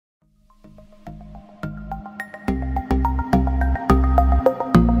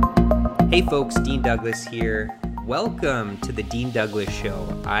Hey folks, Dean Douglas here. Welcome to the Dean Douglas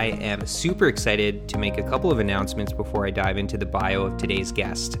Show. I am super excited to make a couple of announcements before I dive into the bio of today's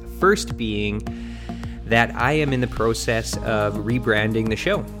guest. First being that I am in the process of rebranding the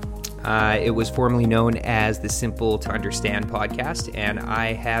show. It was formerly known as the Simple to Understand podcast, and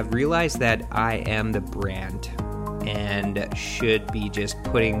I have realized that I am the brand and should be just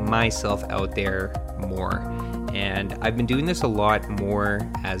putting myself out there more. And I've been doing this a lot more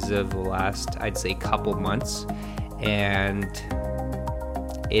as of the last, I'd say, couple months, and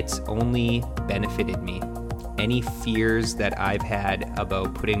it's only benefited me. Any fears that I've had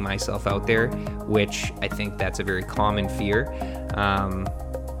about putting myself out there, which I think that's a very common fear,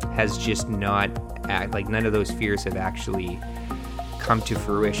 has just not, none of those fears have actually come to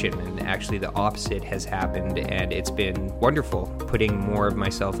fruition, and actually the opposite has happened, and it's been wonderful putting more of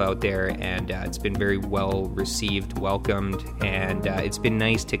myself out there, and it's been very well received, welcomed, and it's been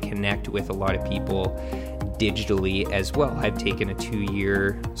nice to connect with a lot of people digitally as well. I've taken a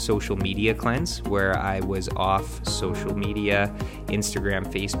 2-year social media cleanse where I was off social media,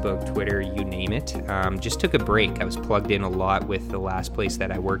 Instagram, Facebook, Twitter, you name it. Just took a break. I was plugged in a lot with the last place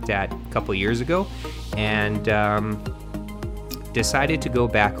that I worked at a couple years ago, and decided to go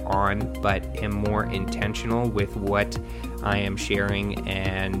back on, but am more intentional with what I am sharing,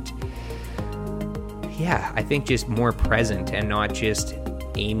 and I think just more present and not just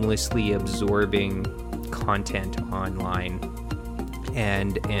aimlessly absorbing content online,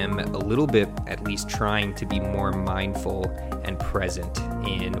 and am a little bit at least trying to be more mindful and present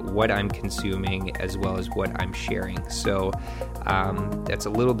in what I'm consuming as well as what I'm sharing. So that's a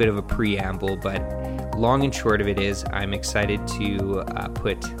little bit of a preamble, but long and short of it is I'm excited to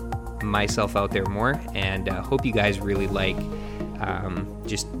put myself out there more, and hope you guys really like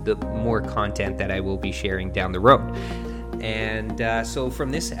just the more content that I will be sharing down the road. And so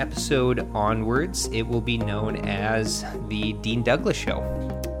from this episode onwards, it will be known as the Dean Douglas Show.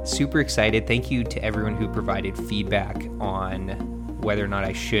 Super excited. Thank you to everyone who provided feedback on whether or not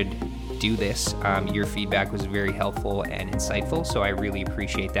I should do this. Your feedback was very helpful and insightful, so I really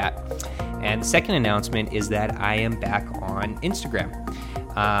appreciate that. And the second announcement is that I am back on Instagram.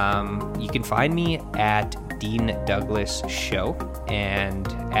 You can find me at Dean Douglas Show, and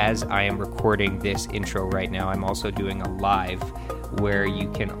as I am recording this intro right now, I'm also doing a live where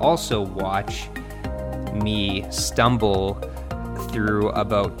you can also watch me stumble through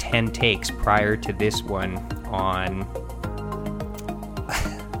about 10 takes prior to this one on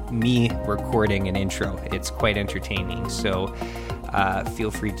me recording an intro. It's quite entertaining, so feel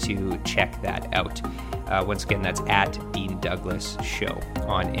free to check that out. Once again, that's at Dean Douglas Show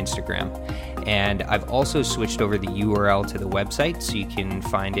on Instagram. And I've also switched over the URL to the website, so you can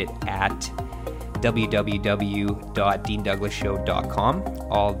find it at www.deandouglasshow.com.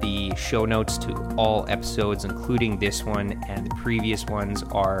 All the show notes to all episodes, including this one and the previous ones,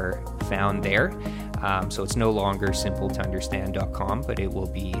 are found there. So it's no longer simpletounderstand.com, but it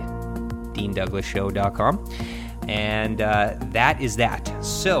will be deandouglasshow.com. And that is that.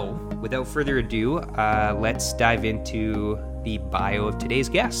 So without further ado, let's dive into the bio of today's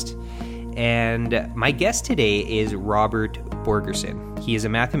guest. And my guest today is Robert Borgersen. He is a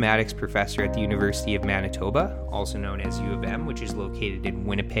mathematics professor at the University of Manitoba, also known as U of M, which is located in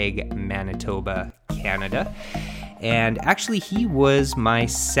Winnipeg, Manitoba, Canada. And actually, he was my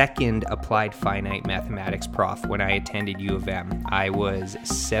second applied finite mathematics prof when I attended U of M. I was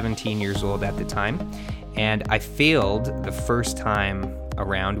 17 years old at the time, and I failed the first time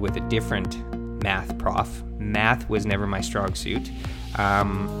around with a different math prof. Math was never my strong suit.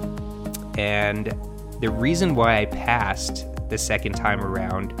 And the reason why I passed the second time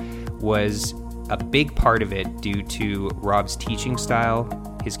around was a big part of it due to Rob's teaching style,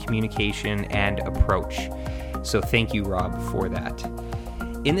 his communication, and approach. So thank you, Rob, for that.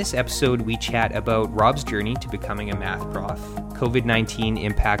 In this episode, we chat about Rob's journey to becoming a math prof, COVID-19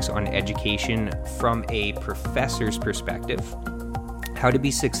 impacts on education from a professor's perspective, how to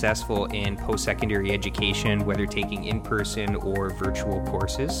be successful in post-secondary education, whether taking in-person or virtual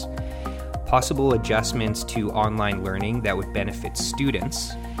courses, possible adjustments to online learning that would benefit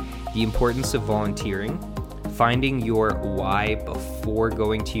students, the importance of volunteering, finding your why before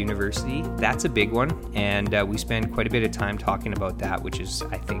going to university. That's a big one, and we spend quite a bit of time talking about that, which is,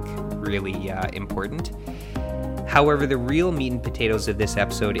 I think, really important. However, the real meat and potatoes of this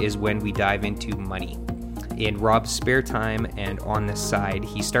episode is when we dive into money. In Rob's spare time and on the side,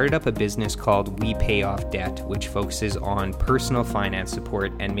 he started up a business called We Pay Off Debt, which focuses on personal finance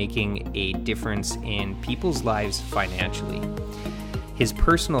support and making a difference in people's lives financially. His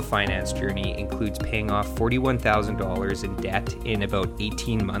personal finance journey includes paying off $41,000 in debt in about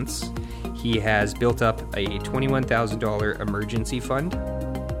 18 months. He has built up a $21,000 emergency fund,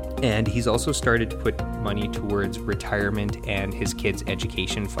 and he's also started to put money towards retirement and his kids'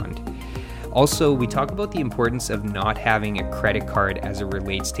 education fund. Also, we talk about the importance of not having a credit card as it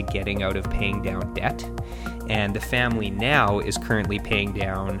relates to getting out of paying down debt, and the family now is currently paying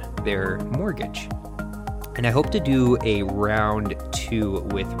down their mortgage. And I hope to do a round 2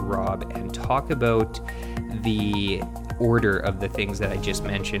 with Rob and talk about the order of the things that I just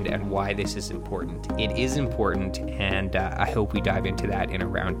mentioned and why this is important. It is important, and I hope we dive into that in a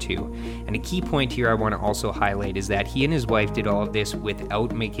round 2. And a key point here I want to also highlight is that he and his wife did all of this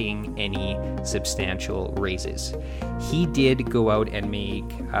without making any substantial raises. He did go out and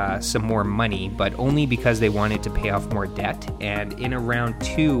make some more money, but only because they wanted to pay off more debt. And in a round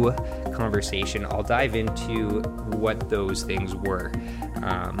 2 conversation, I'll dive into what those things were.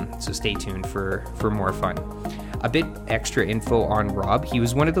 So stay tuned for more fun. A bit extra info on Rob. He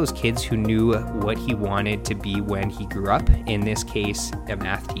was one of those kids who knew what he wanted to be when he grew up, in this case, a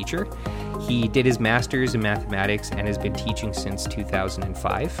math teacher. He did his master's in mathematics and has been teaching since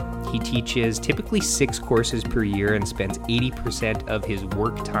 2005. He teaches typically 6 courses per year and spends 80% of his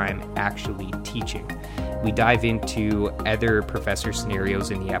work time actually teaching. We dive into other professor scenarios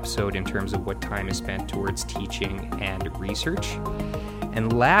in the episode in terms of what time is spent towards teaching and research.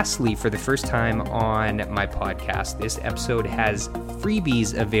 And lastly, for the first time on my podcast, this episode has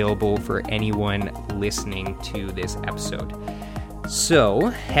freebies available for anyone listening to this episode. So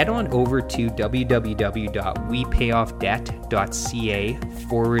head on over to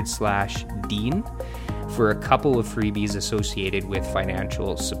www.wepayoffdebt.ca/Dean for a couple of freebies associated with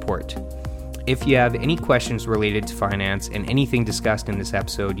financial support. If you have any questions related to finance and anything discussed in this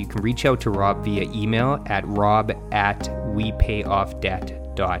episode, you can reach out to Rob via email at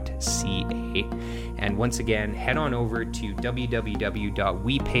rob@wepayoffdebt.ca. And once again, head on over to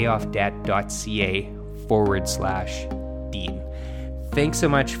www.wepayoffdebt.ca/Dean. Thanks so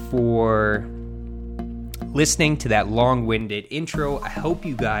much for listening to that long-winded intro. I hope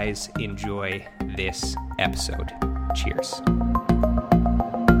you guys enjoy this episode. Cheers.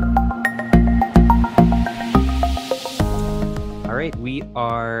 All right, we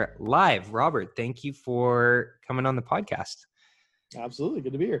are live. Robert, thank you for coming on the podcast. Absolutely.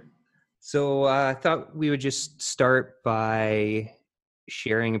 Good to be here. So I thought we would just start by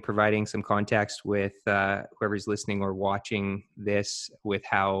sharing and providing some context with whoever's listening or watching this with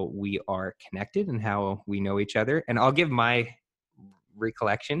how we are connected and how we know each other. And I'll give my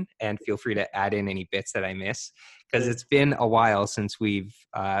recollection and feel free to add in any bits that I miss because it's been a while since we've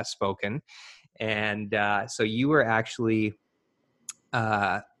spoken. And so you were actually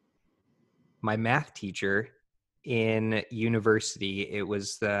my math teacher in university. It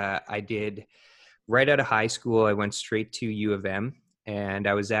was I did right out of high school. I went straight to U of M, and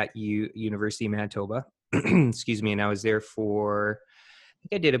I was at University of Manitoba. Excuse me. And I was there for, I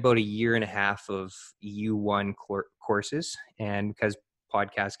think I did about a year and a half of U1 courses. And because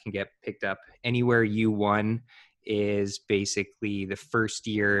podcasts can get picked up anywhere, U1 is basically the first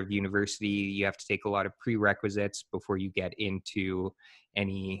year of university. You have to take a lot of prerequisites before you get into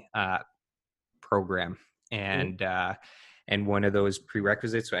any program. And one of those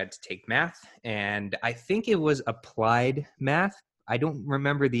prerequisites, I had to take math, and I think it was applied math. I don't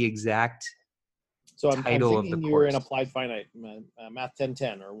remember the exact title of the course. You were in applied finite, math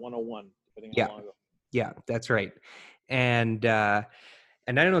 1010 or 101, depending on how long ago. Yeah, that's right. And I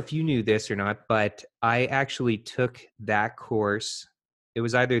don't know if you knew this or not, but I actually took that course. It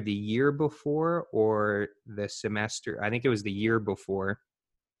was either the year before or the semester. I think it was the year before,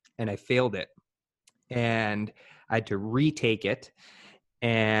 and I failed it. And I had to retake it.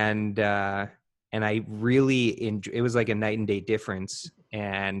 And I really enjoyed it. Was like a night and day difference.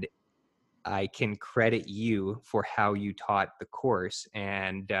 And I can credit you for how you taught the course,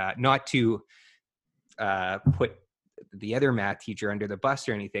 and not to put the other math teacher under the bus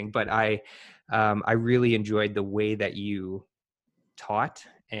or anything, but I really enjoyed the way that you taught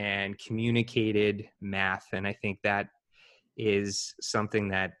and communicated math. And I think that is something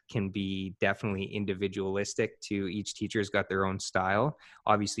that can be definitely individualistic to each teacher's got their own style.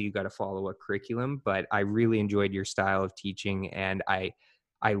 Obviously you got to follow a curriculum, but I really enjoyed your style of teaching, and I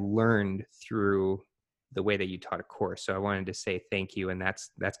learned through the way that you taught a course. So I wanted to say thank you. And that's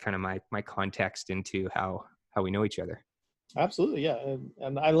kind of my context into how we know each other. Absolutely. Yeah.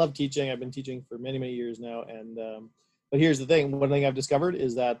 And I love teaching. I've been teaching for many, many years now. And, but here's the thing. One thing I've discovered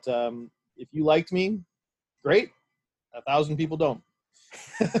is that if you liked me, great. 1,000 people don't.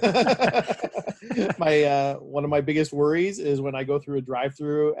 My one of my biggest worries is when I go through a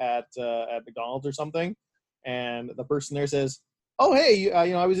drive-through at McDonald's or something, and the person there says, "Oh, hey,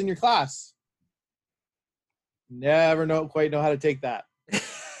 I was in your class." Never quite know how to take that.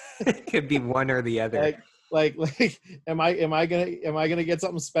 It could be one or the other. Like, am I gonna get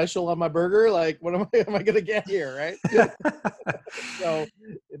something special on my burger? Like, what am I gonna get here, right? So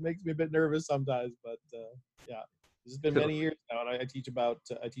it makes me a bit nervous sometimes, but yeah, this has been many years now, and I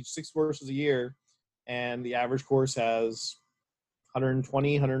teach 6 courses a year, and the average course has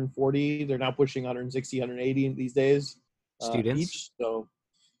 120, 140. They're now pushing 160, 180 these days Students. each. So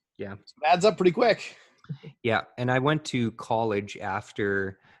yeah, it adds up pretty quick. Yeah, and I went to college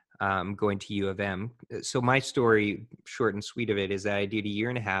after going to U of M. So my story, short and sweet of it, is that I did a year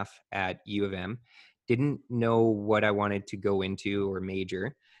and a half at U of M. Didn't know what I wanted to go into or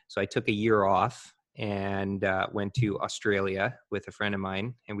major. So I took a year off and went to Australia with a friend of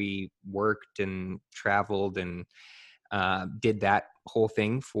mine. And we worked and traveled and did that whole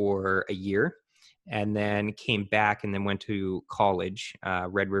thing for a year. And then came back and then went to college,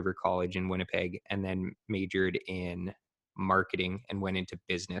 Red River College in Winnipeg, and then majored in marketing and went into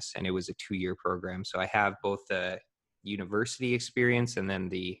business. And it was a 2-year program. So I have both the university experience and then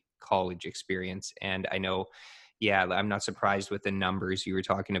the college experience. And I know, yeah, I'm not surprised with the numbers you were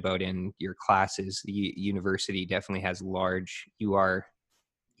talking about in your classes. The university definitely has large, you are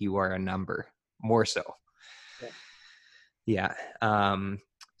a number, more so. Yeah.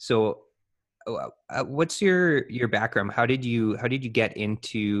 So what's your background? How did you get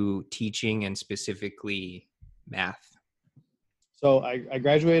into teaching and specifically math? So I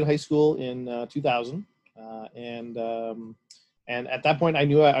graduated high school in 2000, and at that point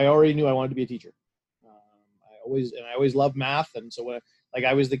I already knew I wanted to be a teacher. I always loved math, and so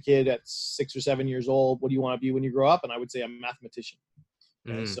I was the kid at 6 or 7 years old. What do you want to be when you grow up? And I would say I'm a mathematician.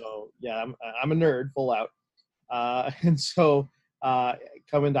 Okay, so yeah, I'm a nerd full out. And so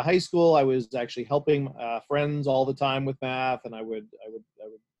coming to high school, I was actually helping friends all the time with math, and I would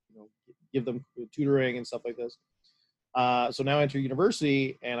give them tutoring and stuff like this. So now I enter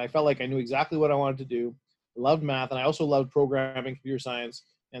university, and I felt like I knew exactly what I wanted to do. I loved math, and I also loved programming, computer science.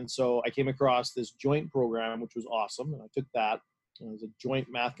 And so I came across this joint program, which was awesome, and I took that. It was a joint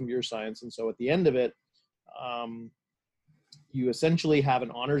math computer science, and so at the end of it, you essentially have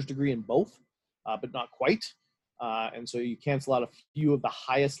an honors degree in both, but not quite. And so you cancel out a few of the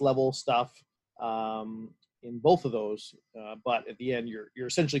highest level stuff in both of those. But at the end, you're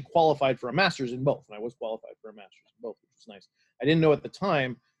essentially qualified for a master's in both. And I was qualified for a master's in both, which was nice. I didn't know at the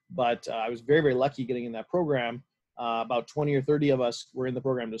time, but I was very, very lucky getting in that program. About 20 or 30 of us were in the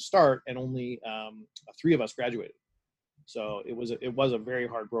program to start, and only 3 of us graduated. So it was a very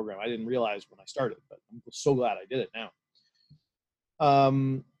hard program. I didn't realize when I started, but I'm so glad I did it now.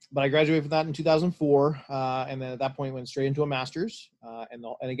 But I graduated from that in 2004, and then at that point went straight into a master's. And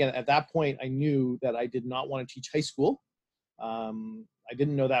again, at that point, I knew that I did not want to teach high school. I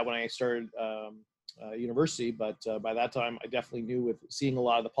didn't know that when I started university, but by that time, I definitely knew, with seeing a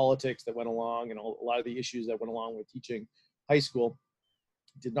lot of the politics that went along and a lot of the issues that went along with teaching high school,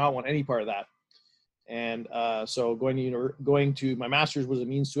 did not want any part of that. And so going to my master's was a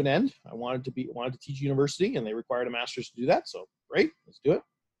means to an end. I wanted to teach university, and they required a master's to do that. So great, let's do it.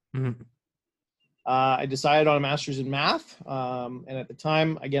 Mm-hmm. I decided on a master's in math, and at the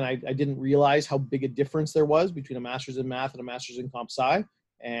time, again, I didn't realize how big a difference there was between a master's in math and a master's in comp sci.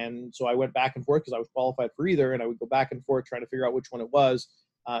 And so I went back and forth because I was qualified for either, and I would go back and forth trying to figure out which one it was,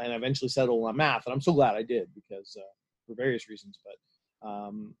 and I eventually settled on math. And I'm so glad I did, because for various reasons. But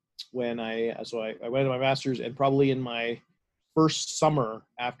when I went to my master's, and probably in my first summer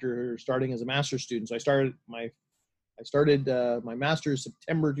after starting as a master's student, so I started my master's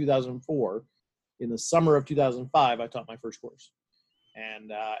September 2004. In the summer of 2005, I taught my first course,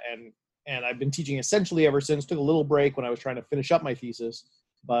 and I've been teaching essentially ever since. Took a little break when I was trying to finish up my thesis,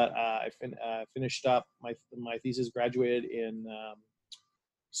 but I finished up my thesis, graduated in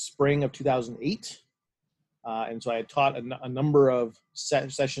spring of 2008. And so I had taught a number of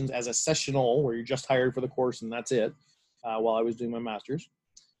sessions as a sessional, where you're just hired for the course and that's it, while I was doing my master's.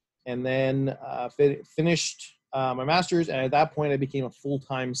 And then finished my master's, and at that point I became a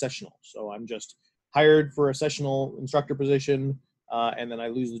full-time sessional. So I'm just hired for a sessional instructor position, and then I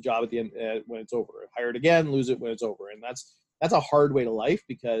lose the job at the end when it's over. Hired again, lose it when it's over. And that's a hard way to life,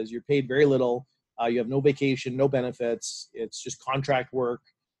 because you're paid very little. You have no vacation, no benefits. It's just contract work,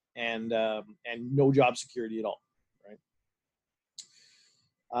 and no job security at all,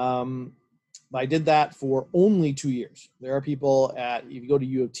 right? I did that for only 2 years. There are people if you go to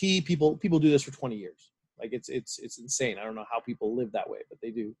U of T, people do this for 20 years. Like it's insane. I don't know how people live that way, but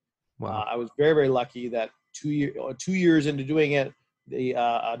they do. Wow. I was very, very lucky that 2 years into doing it,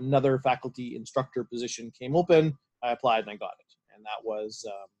 another faculty instructor position came open. I applied and I got it, and that was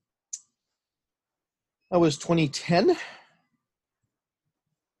 2010.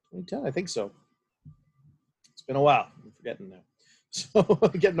 2010, I think so. It's been a while. I'm forgetting now. So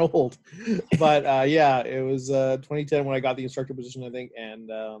getting old, but yeah, it was 2010 when I got the instructor position, I think, and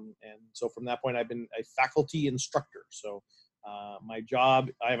so from that point I've been a faculty instructor. So my job,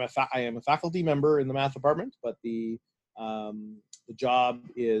 I am a faculty member in the math department, but the job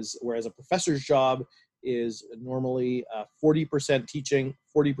is, whereas a professor's job is normally 40% teaching,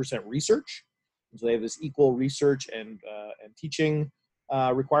 40% research. And so they have this equal research and teaching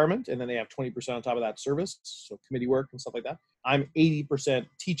requirement, and then they have 20% on top of that service, so committee work and stuff like that. I'm 80%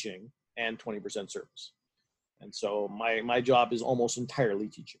 teaching and 20% service, and so my job is almost entirely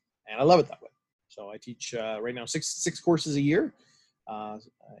teaching, and I love it that way. So I teach right now six courses a year,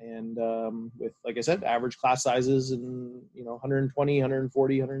 and with, like I said, average class sizes and 120,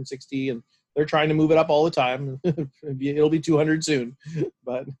 140, 160, and they're trying to move it up all the time. It'll be 200 soon,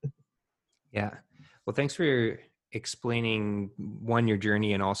 but yeah. Well, thanks for explaining your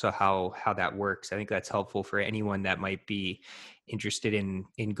journey and also how that works. I think that's helpful for anyone that might be interested in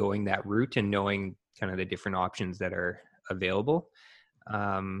going that route and knowing kind of the different options that are available.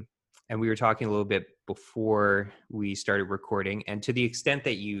 And we were talking a little bit before we started recording, and to the extent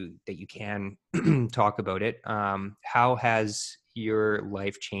that you can talk about it, how has your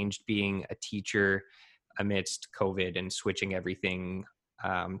life changed being a teacher amidst COVID and switching everything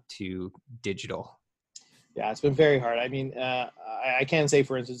to digital? Yeah, it's been very hard. I mean, I can say,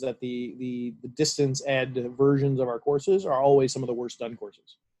 for instance, that the distance ed versions of our courses are always some of the worst done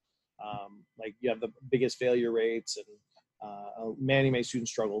courses. Like, you have the biggest failure rates, and many student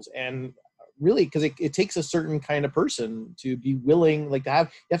struggles. And really, because it takes a certain kind of person to be willing, like, you have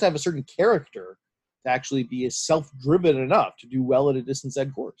to have a certain character to actually be self-driven enough to do well at a distance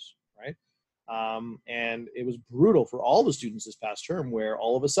ed course, right? And it was brutal for all the students this past term, where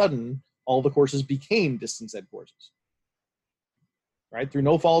all of a sudden, all the courses became distance ed courses, right? Through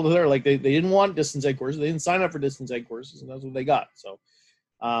no fault of theirs. Like, they didn't want distance ed courses. They didn't sign up for distance ed courses, and that's what they got. So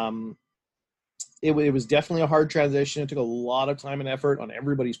it was definitely a hard transition. It took a lot of time and effort on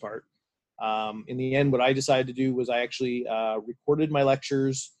everybody's part. In the end, what I decided to do was I actually recorded my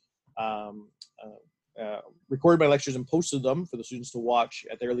lectures and posted them for the students to watch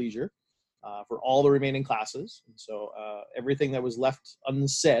at their leisure. For all the remaining classes. And so everything that was left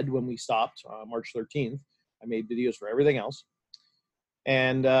unsaid when we stopped March 13th, I made videos for everything else.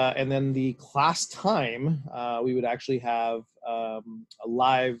 And then the class time, we would actually have a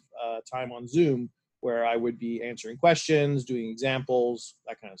live time on Zoom where I would be answering questions, doing examples,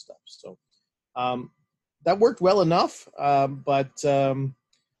 that kind of stuff. So that worked well enough, but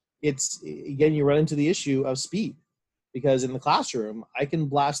it's, again, you run into the issue of speed. Because in the classroom, I can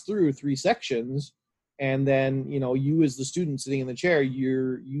blast through 3 sections, and then, you as the student sitting in the chair,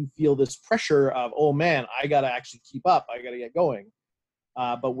 you feel this pressure of, oh man, I got to actually keep up. I got to get going.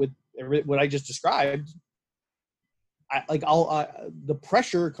 But with what I just described, the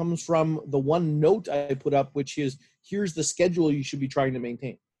pressure comes from the one note I put up, which is, here's the schedule you should be trying to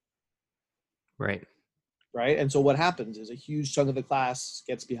maintain. Right. Right. And so what happens is a huge chunk of the class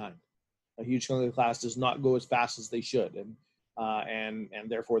gets behind. A huge chunk of the class does not go as fast as they should, and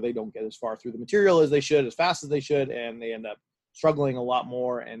therefore they don't get as far through the material as they should, as fast as they should, and they end up struggling a lot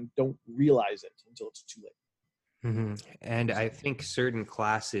more and don't realize it until it's too late. Mm-hmm. And I think certain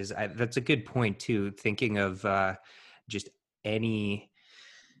classes, that's a good point too, thinking of just any,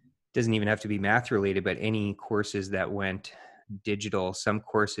 doesn't even have to be math related, but any courses that went digital. Some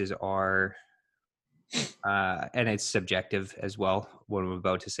courses are and it's subjective as well, what I'm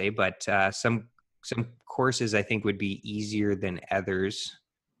about to say, but some courses I think would be easier than others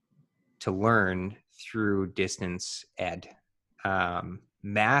to learn through distance ed.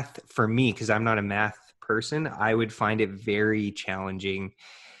 Math, for me, because I'm not a math person, I would find it very challenging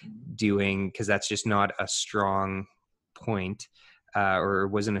because that's just not a strong point, or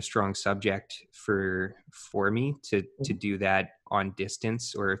wasn't a strong subject for me to do that on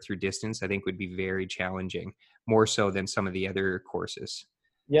distance or through distance. I think would be very challenging, more so than some of the other courses.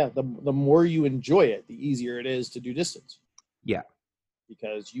 Yeah, the more you enjoy it, the easier it is to do distance. Yeah,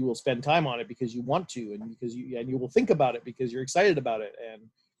 because you will spend time on it because you want to, and because you will think about it because you're excited about it.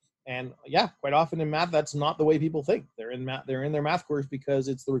 And yeah, quite often in math, that's not the way people think. They're in their math course because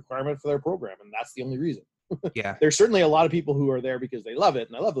it's the requirement for their program, and that's the only reason. Yeah. There's certainly a lot of people who are there because they love it,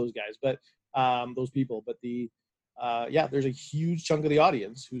 and I love those guys, but those people. But there's a huge chunk of the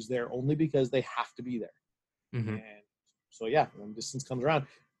audience who's there only because they have to be there. Mm-hmm. And so, yeah, when distance comes around,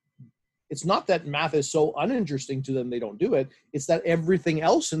 it's not that math is so uninteresting to them they don't do it. It's that everything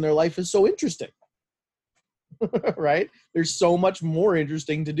else in their life is so interesting, right? There's so much more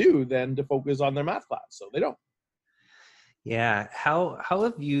interesting to do than to focus on their math class, so they don't. Yeah. How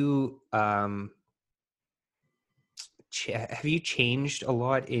have you have you changed a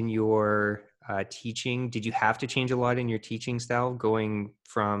lot in your teaching? Did you have to change a lot in your teaching style going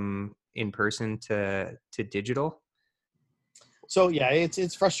from in person to digital? So yeah,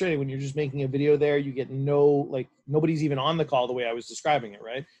 it's frustrating when you're just making a video there. You get nobody's even on the call the way I was describing it,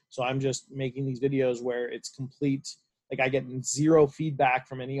 right? So I'm just making these videos where it's complete. Like I get zero feedback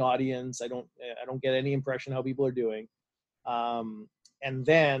from any audience. I don't get any impression how people are doing. And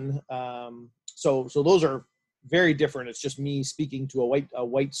then so those are very different. It's just me speaking to a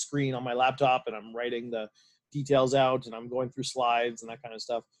white screen on my laptop, and I'm writing the details out, and I'm going through slides and that kind of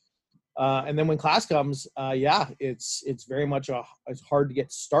stuff. And then when class comes, yeah, it's very much it's hard to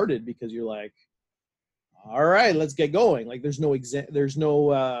get started because you're like, all right, let's get going. Like there's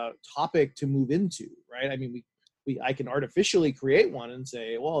no topic to move into, right? I mean, I can artificially create one and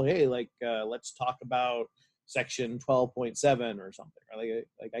say, well, hey, let's talk about section 12.7 or something. Or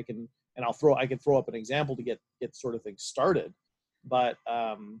I can throw up an example to get sort of things started, but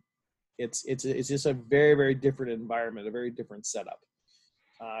it's just a very, very different environment, a very different setup.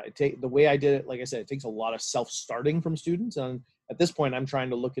 The way I did it, like I said, it takes a lot of self-starting from students, and at this point, I'm trying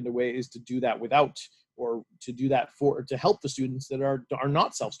to look into ways to do that without, or to do that to help the students that are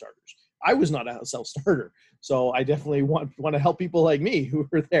not self-starters. I was not a self-starter, so I definitely want to help people like me who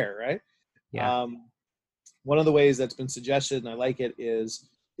are there, right? Yeah. One of the ways that's been suggested, and I like it, is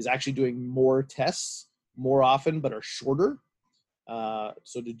actually doing more tests more often, but are shorter.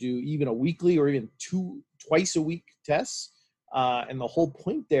 So to do even a weekly or even twice a week tests. And the whole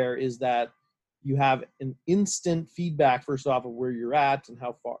point there is that you have an instant feedback, first off, of where you're at and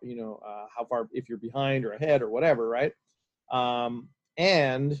how far, if you're behind or ahead or whatever, right?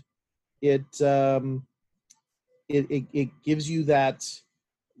 And it gives you that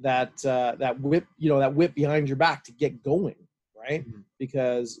whip, that whip behind your back to get going, right? Mm-hmm.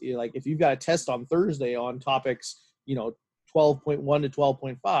 Because like if you've got a test on Thursday on topics, 12.1 to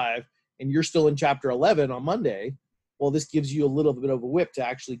 12.5, and you're still in chapter 11 on Monday, well, this gives you a little bit of a whip to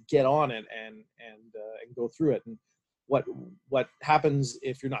actually get on it and go through it. And what happens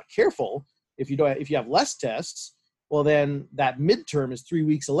if you're not careful, if you have less tests, well, then that midterm is 3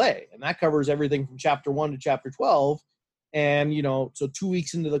 weeks away, and that covers everything from chapter 1 to chapter 12. And so 2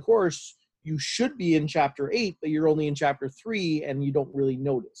 weeks into the course, you should be in chapter 8, but you're only in chapter 3, and you don't really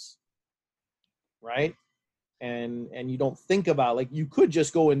notice, right? And you don't think about, like, you could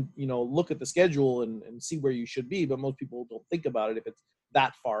just go and look at the schedule and see where you should be, but most people don't think about it if it's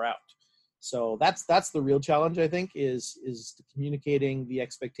that far out. So that's the real challenge, I think, is communicating the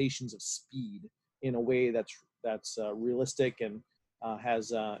expectations of speed in a way that's realistic and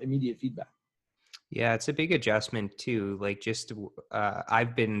has immediate feedback. Yeah, it's a big adjustment too. Like just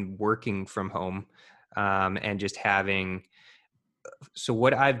I've been working from home and just having. So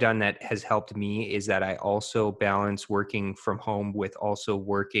what I've done that has helped me is that I also balance working from home with also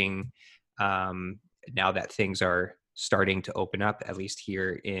working now that things are starting to open up, at least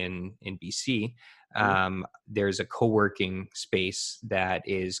here in BC. There's a co-working space that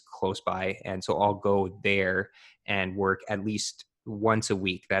is close by, and so I'll go there and work at least once a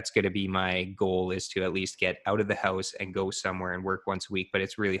week. That's going to be my goal, is to at least get out of the house and go somewhere and work once a week. But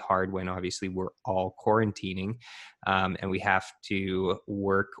it's really hard when obviously we're all quarantining and we have to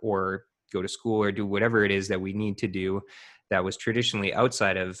work or go to school or do whatever it is that we need to do that was traditionally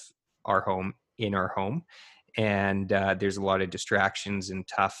outside of our home, in our home. And there's a lot of distractions and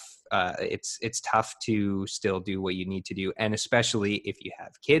it's tough to still do what you need to do. And especially if you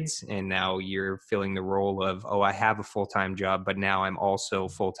have kids and now you're filling the role of, oh, I have a full-time job, but now I'm also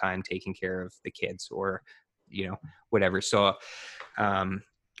full-time taking care of the kids, or, whatever. So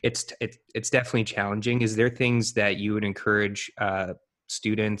it's definitely challenging. Is there things that you would encourage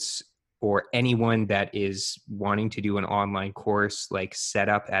students or anyone that is wanting to do an online course, like set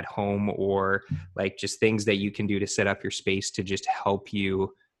up at home, or like just things that you can do to set up your space to just help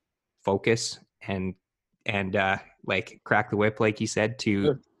you focus and like crack the whip, like you said,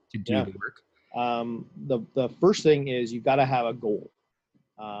 to do the work? The first thing is you've got to have a goal.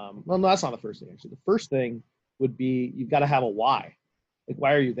 Well, no, that's not the first thing, actually. The first thing would be you've got to have a why. Like,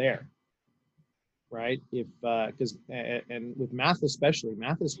 why are you there? Right? Because with math especially,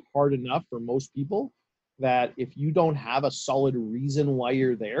 math is hard enough for most people that if you don't have a solid reason why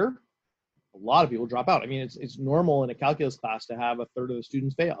you're there, a lot of people drop out. I mean, it's normal in a calculus class to have a third of the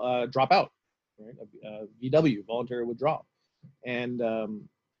students drop out, right? A VW, voluntary withdrawal. And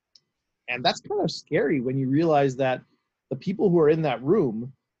that's kind of scary when you realize that the people who are in that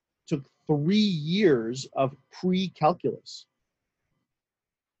room took 3 years of pre-calculus,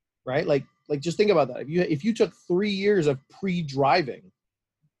 right? Like just think about that. If you took 3 years of pre-driving,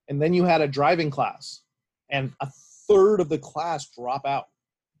 and then you had a driving class, and a third of the class drop out,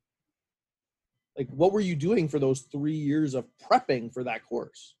 like what were you doing for those 3 years of prepping for that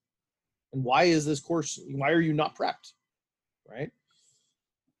course? And why are you not prepped, right?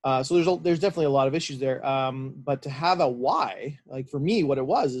 So there's definitely a lot of issues there. But to have a why, like for me, what it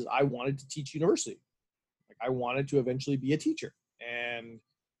was is I wanted to teach university. Like I wanted to eventually be a teacher. And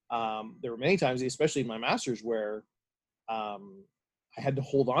there were many times, especially in my master's, where I had to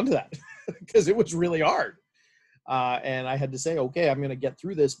hold on to that because it was really hard. And I had to say, okay, I'm going to get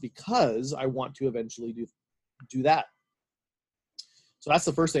through this because I want to eventually do that. So that's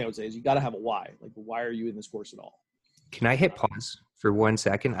the first thing I would say is you got to have a why. Like, why are you in this course at all? Can I hit pause for 1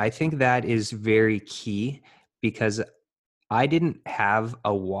 second? I think that is very key because I didn't have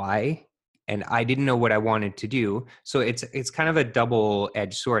a why and I didn't know what I wanted to do. So it's kind of a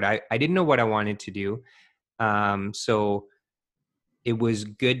double-edged sword. I didn't know what I wanted to do. So it was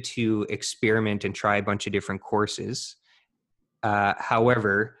good to experiment and try a bunch of different courses.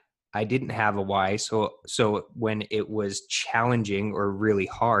 However, I didn't have a why. So when it was challenging or really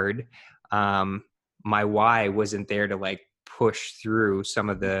hard, my why wasn't there to like push through some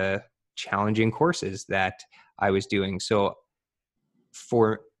of the challenging courses that I was doing. So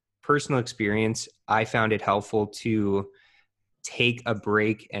for personal experience, I found it helpful to take a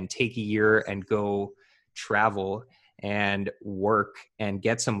break and take a year and go travel and work and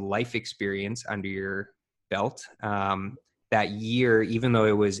get some life experience under your belt. That year, even though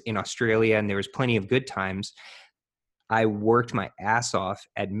it was in Australia and there was plenty of good times, I worked my ass off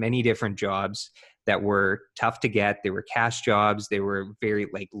at many different jobs that were tough to get. They were cash jobs. They were very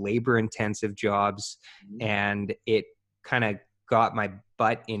like labor intensive jobs. And it kind of got my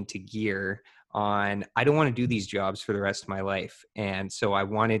butt into gear on, I don't want to do these jobs for the rest of my life. And so I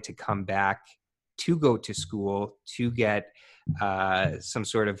wanted to come back to go to school to get some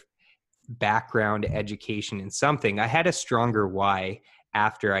sort of background education in something. I had a stronger why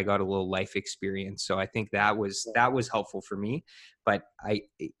after I got a little life experience. So I think that was helpful for me, but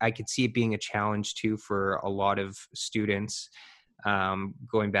I could see it being a challenge too for a lot of students.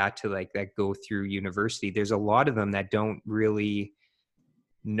 Going back to like that go through university, there's a lot of them that don't really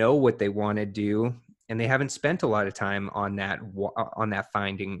know what they want to do, and they haven't spent a lot of time on that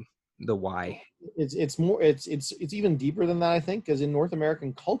finding the why. It's even deeper than that, I think, because in North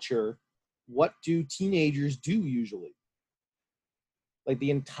American culture, what do teenagers do usually? Like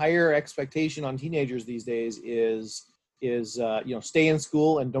the entire expectation on teenagers these days is stay in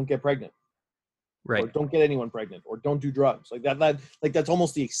school and don't get pregnant, right? Or don't get anyone pregnant, or don't do drugs. Like that's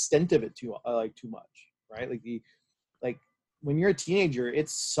almost the extent of it too much, right? Like when you're a teenager,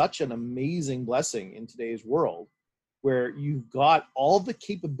 it's such an amazing blessing in today's world where you've got all the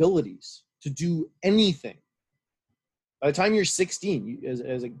capabilities to do anything. By the time you're 16,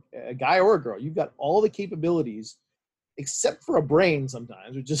 as a guy or a girl, you've got all the capabilities, except for a brain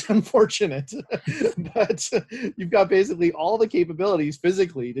sometimes, which is unfortunate. But you've got basically all the capabilities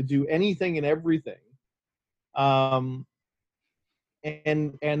physically to do anything and everything. And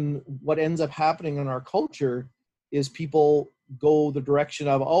what ends up happening in our culture is people go the direction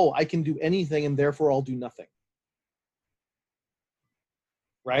of, oh, I can do anything and therefore I'll do nothing.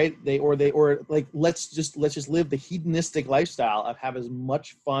 Right? Or like, let's just live the hedonistic lifestyle of have as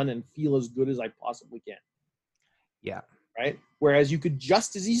much fun and feel as good as I possibly can. Yeah. Right. Whereas you could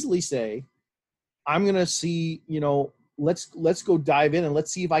just as easily say, I'm going to see, let's go dive in and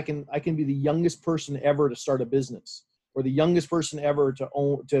let's see if I can be the youngest person ever to start a business, or the youngest person ever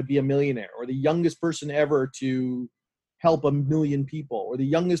to be a millionaire, or the youngest person ever to help 1 million people, or the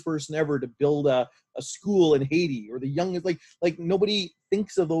youngest person ever to build a school in Haiti, or the youngest, like nobody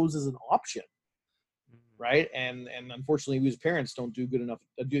thinks of those as an option. Right. And unfortunately, we as parents don't do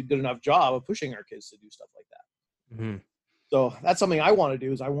a good enough job of pushing our kids to do stuff like that. Mm-hmm. So that's something I want to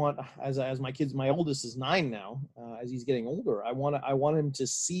do. Is I want, as my kids, my oldest is 9 now, as he's getting older, I want him to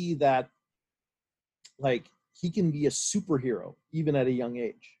see that, like, he can be a superhero even at a young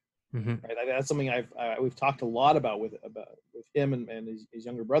age. Mm-hmm. Right? That's something we've talked a lot about with him and his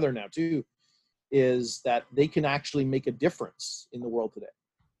younger brother now too, is that they can actually make a difference in the world today.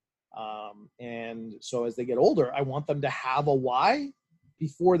 And so as they get older, I want them to have a why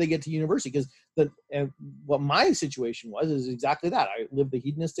before they get to university, because what my situation is exactly that. I lived the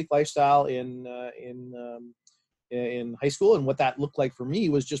hedonistic lifestyle in in high school. And what that looked like for me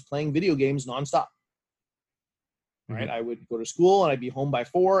was just playing video games nonstop. Right. I would go to school and I'd be home by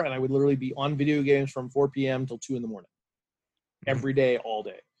 4, and I would literally be on video games from 4 p.m. till 2 a.m. every day, all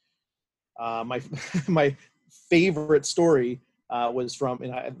day. My favorite story was from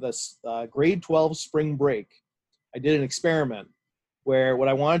this grade 12 spring break. I did an experiment where what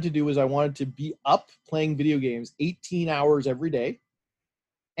I wanted to do was I wanted to be up playing video games 18 hours every day,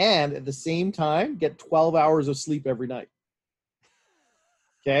 and at the same time get 12 hours of sleep every night.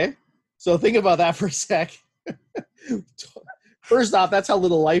 Okay, so think about that for a sec. First off, that's how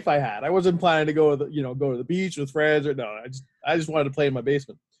little life I had. I wasn't planning to go to the beach with friends, or no. I just wanted to play in my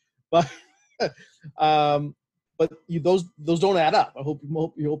basement. But those don't add up. I hope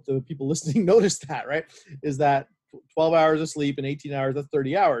the people listening notice that, right? Is that 12 hours of sleep and 18 hours, that's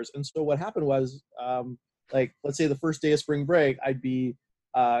 30 hours. And so what happened was, like, let's say the first day of spring break, I'd be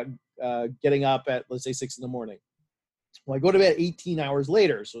getting up at, let's say, 6 a.m. Well, I go to bed 18 hours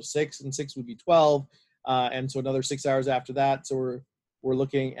later. So 6 and 6 would be 12. And so another 6 hours after that. So we're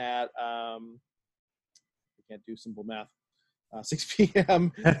looking at, I can't do simple math. 6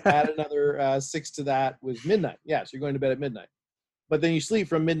 p.m. Add another 6 to that was midnight. Yeah, so you're going to bed at midnight. But then you sleep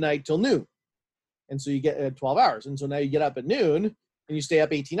from midnight till noon. And so you get 12 hours. And so now you get up at noon and you stay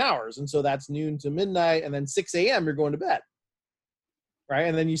up 18 hours. And so that's noon to midnight. And then 6 a.m. you're going to bed. Right?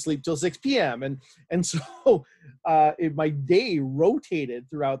 And then you sleep till 6 p.m. And so my day rotated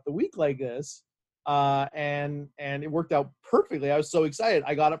throughout the week like this. And it worked out perfectly. I was so excited.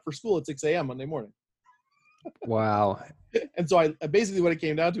 I got up for school at 6 a.m. Monday morning. Wow. And so I basically what it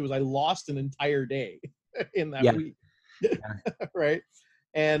came down to was I lost an entire day in that week. Yeah. Right.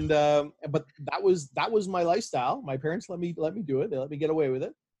 And but that was my lifestyle. My parents let me do it. They let me get away with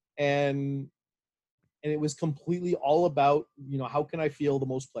it. And it was completely all about, how can I feel the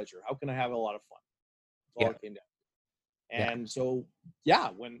most pleasure? How can I have a lot of fun? That's all it came down to. And so,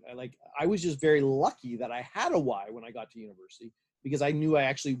 when I was just very lucky that I had a why when I got to university, because I knew I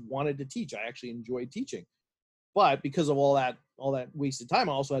actually wanted to teach. I actually enjoyed teaching. But because of all that wasted time,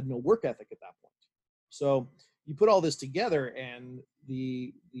 I also had no work ethic at that point. So you put all this together, and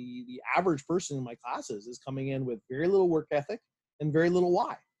the average person in my classes is coming in with very little work ethic and very little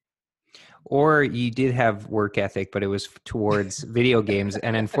why. Or you did have work ethic, but it was towards video games.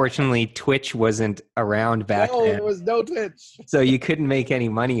 And unfortunately, Twitch wasn't around back then. No, there was no Twitch. So you couldn't make any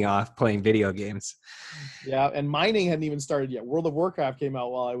money off playing video games. Yeah, and mining hadn't even started yet. World of Warcraft came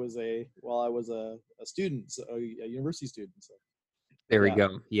out while I was a student, a university student. So. There we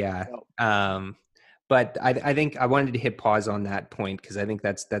go. Yeah. But I think I wanted to hit pause on that point, because I think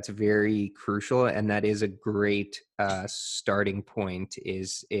that's very crucial, and that is a great starting point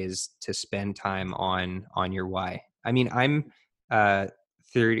is to spend time on your why. I mean, I'm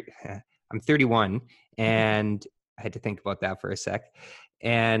 31, and I had to think about that for a sec.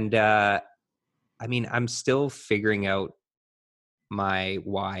 And I mean, I'm still figuring out my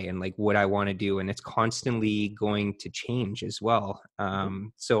why and like what I want to do, and it's constantly going to change as well.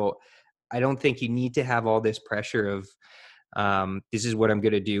 So I don't think you need to have all this pressure of this is what I'm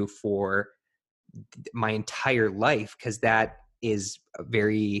going to do for my entire life, because that is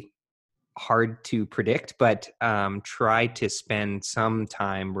very hard to predict. But try to spend some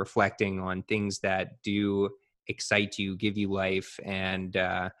time reflecting on things that do excite you, give you life. And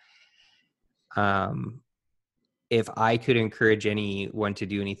if I could encourage anyone to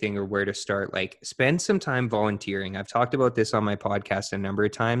do anything or where to start, like spend some time volunteering. I've talked about this on my podcast a number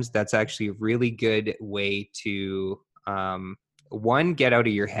of times. That's actually a really good way to, one, get out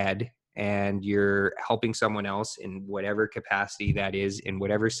of your head, and you're helping someone else in whatever capacity that is, in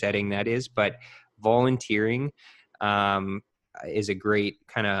whatever setting that is. But volunteering is a great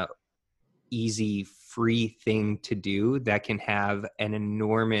kind of easy, free thing to do that can have an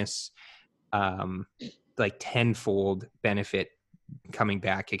enormous like tenfold benefit coming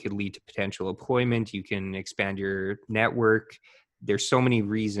back. It could lead to potential employment. You can expand your network. There's so many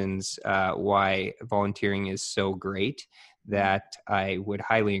reasons why volunteering is so great that I would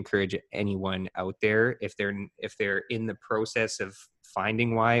highly encourage anyone out there, if they're in the process of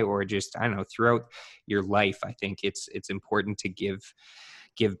finding why, or just, I don't know, throughout your life. I think it's important to give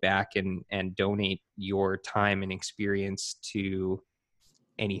back and donate your time and experience to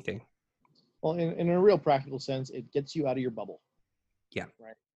anything. Well, in a real practical sense, it gets you out of your bubble. Yeah.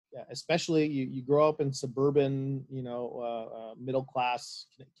 Right. Yeah. Especially you grow up in suburban, middle class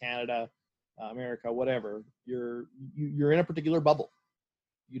Canada, America, whatever. You're in a particular bubble.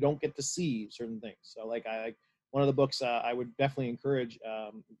 You don't get to see certain things. So, like one of the books I would definitely encourage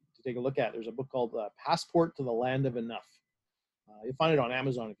to take a look at. There's a book called Passport to the Land of Enough. You'll find it on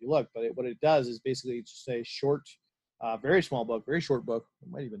Amazon if you look. But what it does is basically just a short Very small book, very short book. I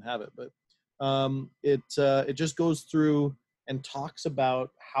might even have it, but it just goes through and talks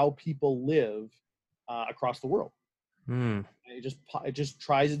about how people live across the world. Hmm. It just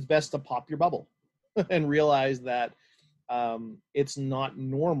tries its best to pop your bubble and realize that it's not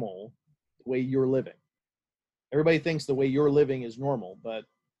normal the way you're living. Everybody thinks the way you're living is normal, but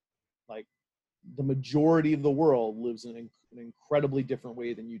like the majority of the world lives in an incredibly different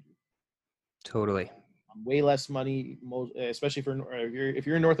way than you do. Totally. Way less money, especially if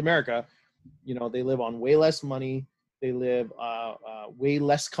you're in North America, you know, they live on way less money. They live way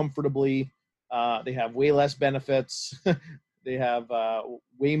less comfortably. They have way less benefits. They have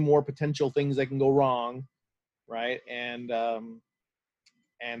way more potential things that can go wrong, right? And that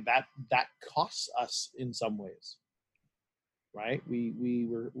costs us in some ways, right? We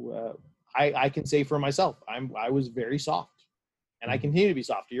were I can say for myself, I was very soft, and I continue to be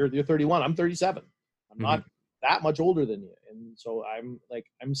soft. You're 31. I'm 37. I'm not that much older than you, and so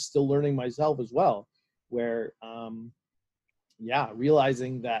I'm still learning myself as well. Where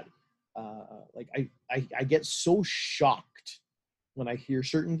realizing that I get so shocked when I hear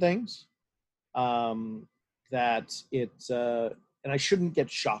certain things that and I shouldn't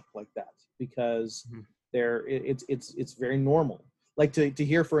get shocked like that, because it's very normal. Like to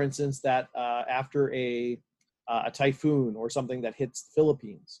hear, for instance, that after a typhoon or something that hits the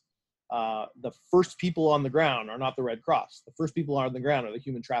Philippines, the first people on the ground are not the Red Cross. The first people on the ground are the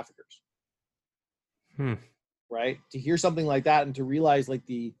human traffickers. Right? To hear something like that and to realize like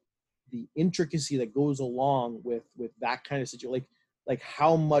the intricacy that goes along with that kind of situation, like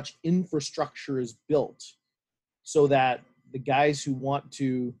how much infrastructure is built so that the guys who want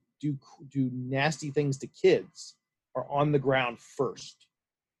to do nasty things to kids are on the ground first.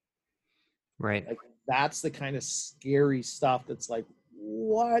 Right. Like that's the kind of scary stuff that's like,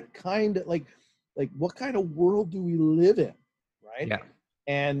 what kind of what kind of world do we live in? Right. Yeah.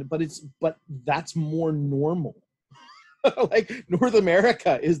 But that's more normal. Like North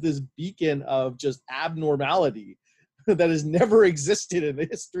America is this beacon of just abnormality that has never existed in the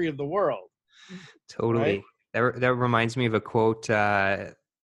history of the world. Totally. Right? That reminds me of a quote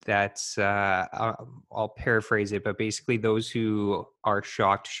that's I'll paraphrase it, but basically those who are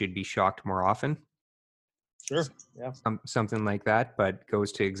shocked should be shocked more often. Sure. Yeah. Something like that, but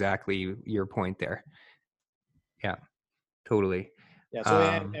goes to exactly your point there. Yeah, totally. Yeah. So,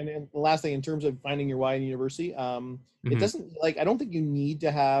 and the last thing in terms of finding your why in university, it doesn't I don't think you need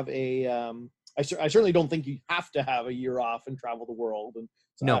to have a, I certainly don't think you have to have a year off and travel the world. And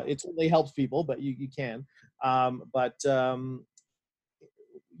no, it certainly helps people, but you can. But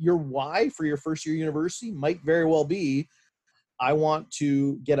your why for your first year university might very well be, I want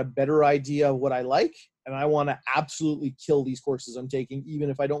to get a better idea of what I like, and I want to absolutely kill these courses I'm taking, even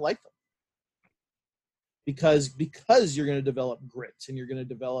if I don't like them. Because you're going to develop grit, and you're going to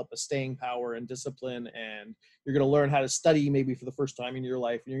develop a staying power and discipline, and you're going to learn how to study maybe for the first time in your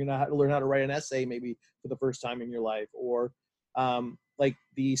life, and you're going to learn how to write an essay maybe for the first time in your life, or like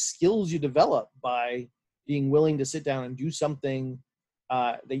the skills you develop by being willing to sit down and do something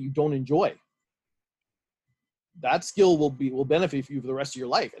that you don't enjoy. That skill will benefit you for the rest of your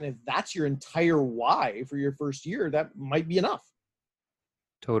life. And if that's your entire why for your first year, that might be enough.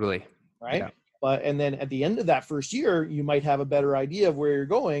 Totally. Right. Yeah. But, and then at the end of that first year, you might have a better idea of where you're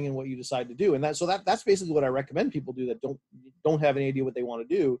going and what you decide to do. And that's basically what I recommend people do that don't have any idea what they want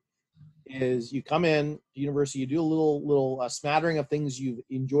to do, is you come in to university, you do a little smattering of things you've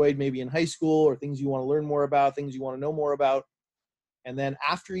enjoyed maybe in high school, or things you want to learn more about, things you want to know more about. And then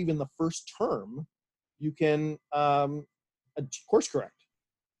after even the first term, you can course correct,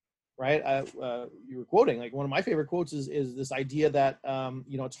 right? You were quoting, like, one of my favorite quotes is this idea that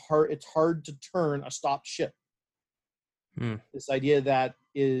it's hard to turn a stopped ship. This idea that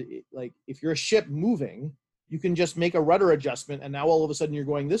like, if you're a ship moving, you can just make a rudder adjustment, and now all of a sudden you're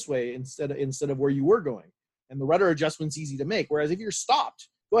going this way instead of where you were going. And the rudder adjustment's easy to make. Whereas if you're stopped,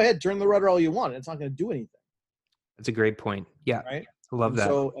 go ahead, turn the rudder all you want, and it's not going to do anything. That's a great point. Yeah. Right. I love that.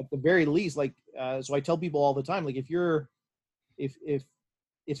 So at the very least, like, so I tell people all the time, like, if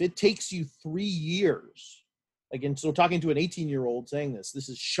it takes you 3 years, like, and so talking to an 18-year-old saying this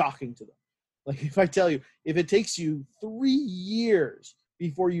is shocking to them. Like, if I tell you, if it takes you 3 years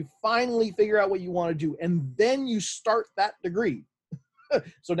before you finally figure out what you want to do, and then you start that degree,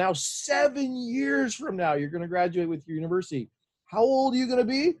 so now 7 years from now, you're going to graduate with your university. How old are you going to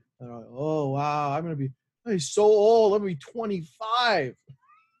be? And I'm like, oh, wow, I'm so old. I'm going to be 25.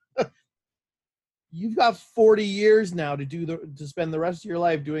 You've got 40 years now to spend the rest of your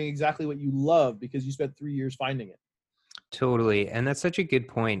life doing exactly what you love, because you spent 3 years finding it. Totally. And that's such a good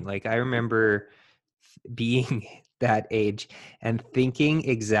point. Like, I remember being that age and thinking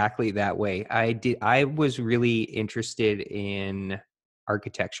exactly that way. I was really interested in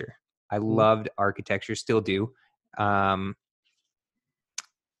architecture. I Mhm. loved architecture, still do. Um,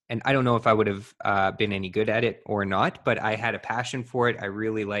 and I don't know if I would have been any good at it or not, but I had a passion for it. I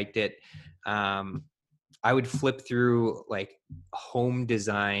really liked it. Um, I would flip through like home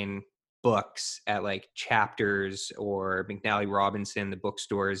design books at like Chapters or McNally Robinson, the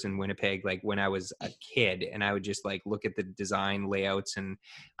bookstores in Winnipeg, like when I was a kid, and I would just like look at the design layouts. And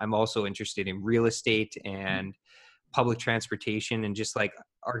I'm also interested in real estate and public transportation and just like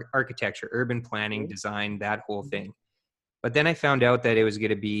architecture, urban planning, Mhm. design, that whole thing. But then I found out that it was going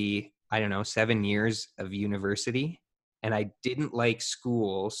to be, I don't know, 7 years of university. And I didn't like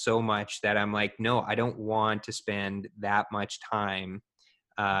school so much that I'm like, no, I don't want to spend that much time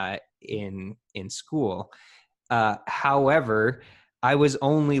in school. However, I was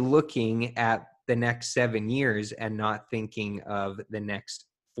only looking at the next 7 years and not thinking of the next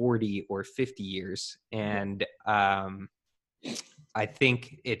 40 or 50 years. Yeah. And I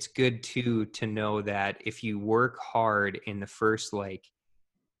think it's good to know that if you work hard in the first like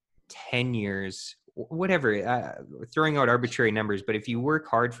 10 years, whatever, throwing out arbitrary numbers, but if you work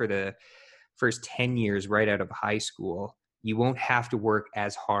hard for the first 10 years right out of high school, you won't have to work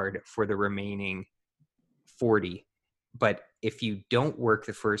as hard for the remaining 40. But if you don't work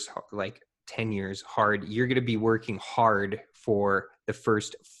the first like 10 years hard, you're going to be working hard for the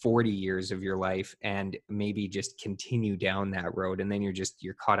first 40 years of your life and maybe just continue down that road. And then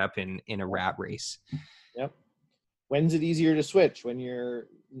you're caught up in a rat race. Yep. When's it easier to switch? When you're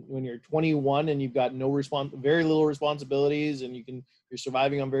 21 and you've got very little responsibilities, and you're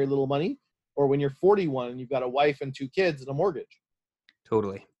surviving on very little money, or when you're 41 and you've got a wife and two kids and a mortgage.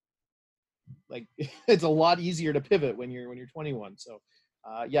 Totally. Like it's a lot easier to pivot when you're 21. So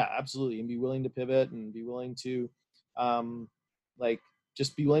yeah, absolutely. And be willing to pivot and be willing to um, like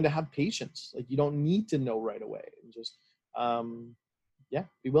just be willing to have patience. Like you don't need to know right away, and just um, yeah,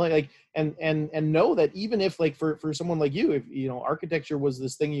 be willing, like, and know that even if, like, for someone like you, if architecture was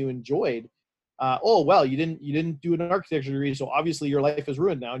this thing you enjoyed, oh well, you didn't do an architecture degree, so obviously your life is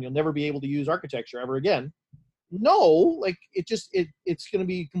ruined now and you'll never be able to use architecture ever again. No, like it's going to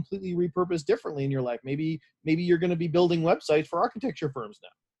be completely repurposed differently in your life. Maybe you're going to be building websites for architecture firms now,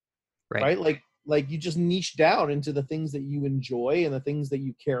 Right. right? Like you just niche down into the things that you enjoy and the things that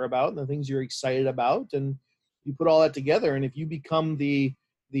you care about and the things you're excited about, and you put all that together. And if you become the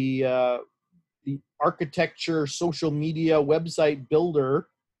uh, the architecture social media website builder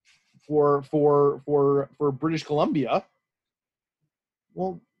for British Columbia,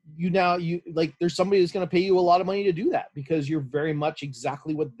 well, you like, there's somebody that's going to pay you a lot of money to do that because you're very much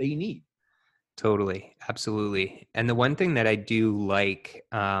exactly what they need. Totally. Absolutely. And the one thing that I do like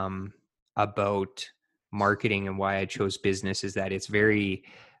about marketing and why I chose business is that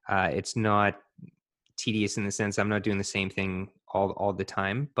it's not tedious in the sense I'm not doing the same thing all the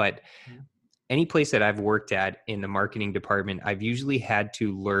time. But any place that I've worked at in the marketing department, I've usually had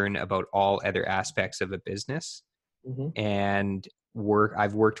to learn about all other aspects of a business Mm-hmm. and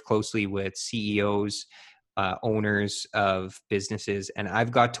I've worked closely with CEOs, owners of businesses, and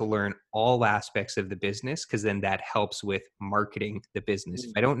I've got to learn all aspects of the business because then that helps with marketing the business.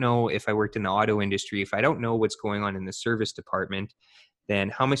 If I don't know, if I worked in the auto industry, if I don't know what's going on in the service department, then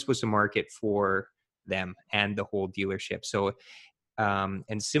how am I supposed to market for them and the whole dealership? So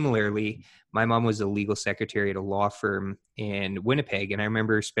and similarly, my mom was a legal secretary at a law firm in Winnipeg. And I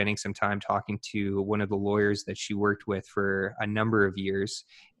remember spending some time talking to one of the lawyers that she worked with for a number of years.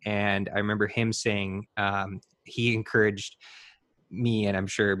 And I remember him saying he encouraged me, and I'm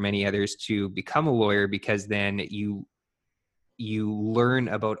sure many others, to become a lawyer because then you learn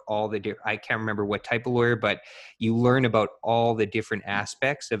about all the different, I can't remember what type of lawyer, but you learn about all the different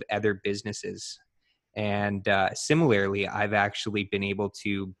aspects of other businesses. And similarly, I've actually been able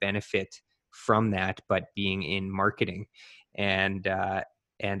to benefit from that, but being in marketing. And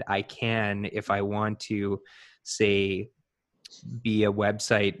and I can, if I want to, say, be a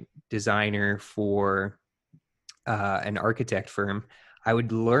website designer for an architect firm, I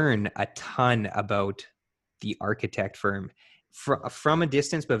would learn a ton about the architect firm from a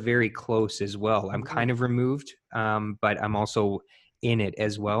distance, but very close as well. I'm kind of removed, but I'm also in it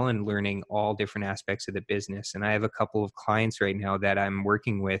as well and learning all different aspects of the business. And I have a couple of clients right now that I'm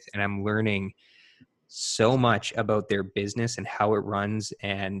working with, and I'm learning so much about their business and how it runs.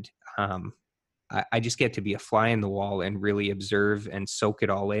 And um, I just get to be a fly in the wall and really observe and soak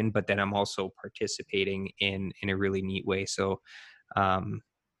it all in. But then I'm also participating in a really neat way. So, um,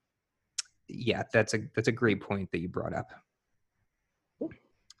 yeah, that's a great point that you brought up.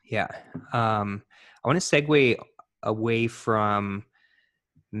 Yeah, I want to segue away from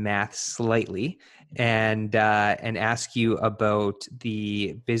math slightly and ask you about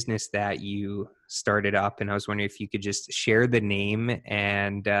the business that you started up. And I was wondering if you could just share the name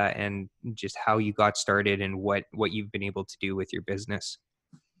and just how you got started and what you've been able to do with your business.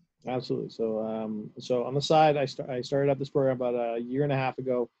 Absolutely. So on the side, I started up this program about a year and a half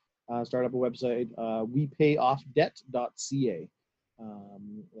ago. Started up a website, wepayoffdebt.ca.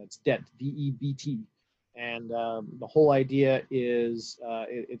 That's debt, DEBT. And the whole idea is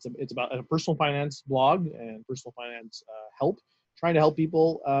it's about a personal finance blog and personal finance help, trying to help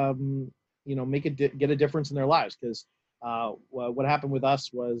people, get a difference in their lives. Because what happened with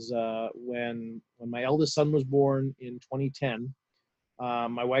us was when my eldest son was born in 2010.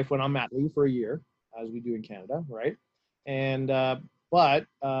 My wife went on mat leave for a year, as we do in Canada, right? And but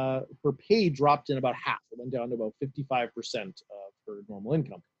her pay dropped in about half. It went down to about 55% of her normal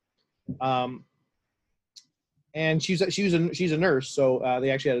income. And she's a nurse, so they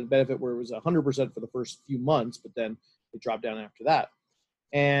actually had a benefit where it was 100% for the first few months, but then it dropped down after that.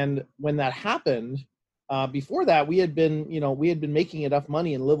 And when that happened, before that, we had been making enough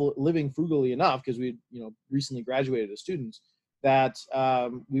money and living frugally enough, because we recently graduated as students, that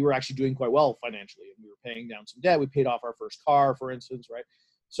we were actually doing quite well financially, and we were paying down some debt. We paid off our first car, for instance, right?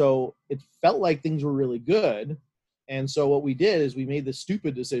 So it felt like things were really good. And so what we did is we made the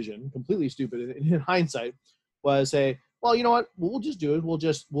stupid decision, completely stupid in hindsight, was say, well, you know what, we'll just do it. We'll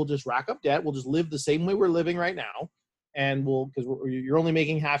just rack up debt. We'll just live the same way we're living right now. And because you're only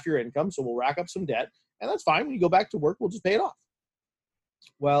making half your income, so we'll rack up some debt, and that's fine. When you go back to work, we'll just pay it off.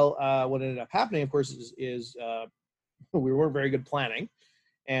 Well, what ended up happening, of course, is we weren't very good planning.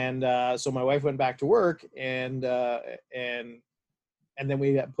 And so my wife went back to work, and then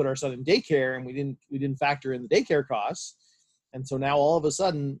we put our son in daycare, and we didn't factor in the daycare costs. And so now all of a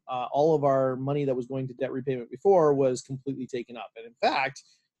sudden, all of our money that was going to debt repayment before was completely taken up. And in fact,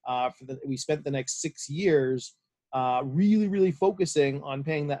 we spent the next 6 years really, really focusing on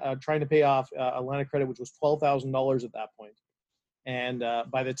paying that, trying to pay off a line of credit, which was $12,000 at that point. And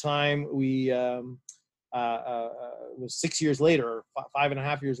by the time we it was 6 years later,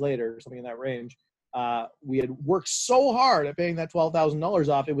 5.5 years later, something in that range, we had worked so hard at paying that $12,000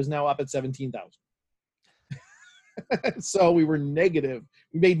 off. It was now up at $17,000. So we were negative.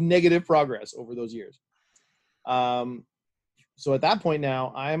 We made negative progress over those years. So at that point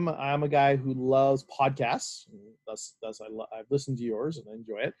now, I'm a guy who loves podcasts. Thus I've listened to yours and I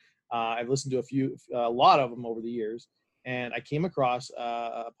enjoy it. I've listened to a lot of them over the years, and I came across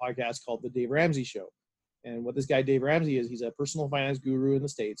a podcast called The Dave Ramsey Show. And what this guy Dave Ramsey is, he's a personal finance guru in the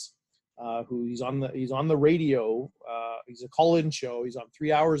States. Who he's on the radio. He's a call-in show. He's on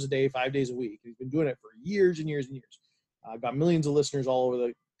 3 hours a day, 5 days a week. He's been doing it for years and years and years. Got millions of listeners all over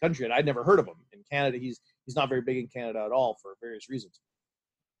the country, and I'd never heard of him. In Canada, he's not very big in Canada at all for various reasons.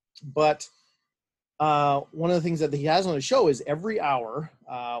 But one of the things that he has on his show is every hour,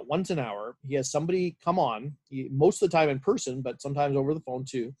 once an hour, he has somebody come on, most of the time in person, but sometimes over the phone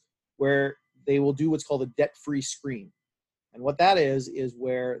too, where they will do what's called a debt-free screen. And what that is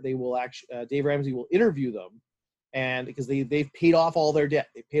where they will actually, Dave Ramsey will interview them, and because they've paid off all their debt,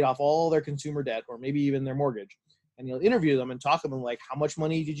 they paid off all their consumer debt, or maybe even their mortgage, and he'll interview them and talk to them like, how much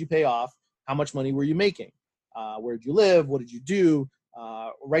money did you pay off? How much money were you making? Where did you live? What did you do?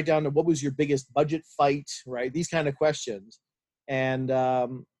 Right down to what was your biggest budget fight, right? These kind of questions. And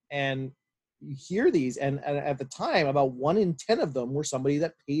you hear these, and at the time, about 1 in 10 of them were somebody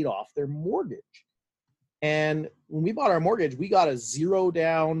that paid off their mortgage. And when we bought our mortgage, we got a 0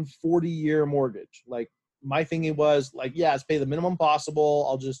 down 40-year mortgage. Like, my thinking was like, yeah, let's pay the minimum possible.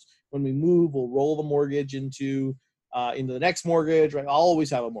 I'll just, when we move, we'll roll the mortgage into the next mortgage, right? I'll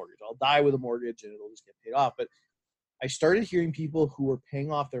always have a mortgage. I'll die with a mortgage and it'll just get paid off. But I started hearing people who were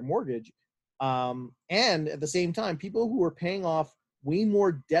paying off their mortgage. And at the same time, people who were paying off way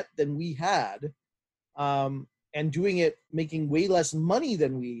more debt than we had, and doing it, making way less money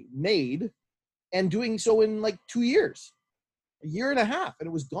than we made, and doing so in like 2 years, a year and a half, and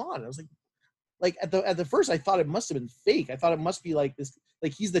it was gone. I was like at the first, I thought it must have been fake. I thought it must be like this,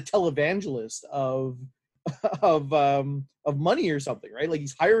 like he's the televangelist of money or something, right? Like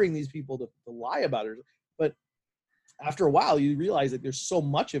he's hiring these people to lie about it. But after a while, you realize that there's so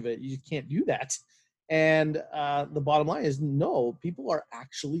much of it, you can't do that. And the bottom line is, no, people are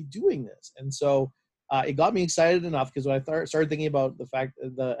actually doing this. And so it got me excited enough, because when I started thinking about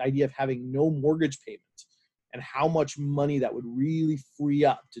the idea of having no mortgage payment and how much money that would really free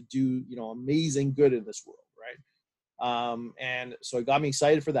up to do, amazing good in this world, right? And so it got me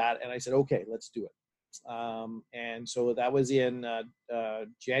excited for that. And I said, okay, let's do it. And so that was in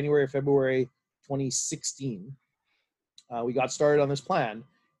January, February 2016. we got started on this plan.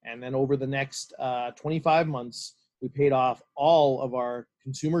 And then over the next 25 months, we paid off all of our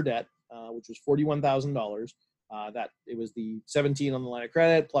consumer debt, which was $41,000. That it was the 17 on the line of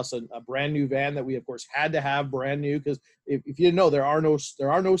credit plus a brand new van that we of course had to have brand new, because if you didn't know, there are no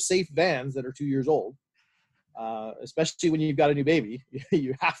safe vans that are 2 years old, especially when you've got a new baby.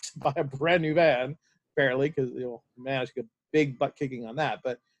 You have to buy a brand new van apparently, because man, it's a big butt kicking on that.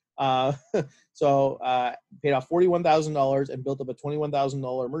 But so paid off $41,000 and built up a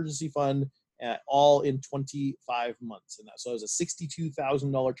 $21,000 emergency fund, all in 25 months. And so it was a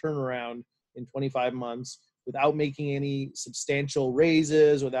 $62,000 turnaround in 25 months without making any substantial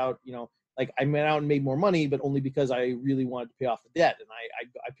raises, without, like I went out and made more money, but only because I really wanted to pay off the debt. And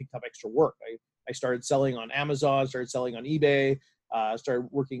I picked up extra work. I started selling on Amazon, started selling on eBay, started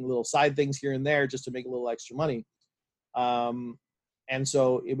working little side things here and there just to make a little extra money. And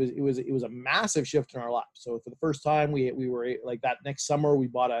so it was a massive shift in our lives. So for the first time, we were like, that next summer, we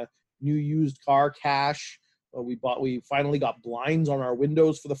bought a new used car cash. We finally got blinds on our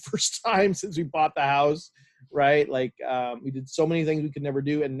windows for the first time since we bought the house, right? Like we did so many things we could never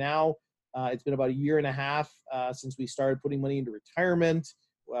do. And now it's been about a year and a half since we started putting money into retirement,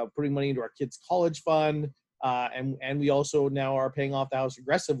 putting money into our kids' college fund. And we also now are paying off the house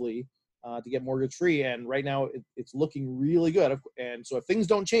aggressively to get mortgage free. And right now it's looking really good. And so if things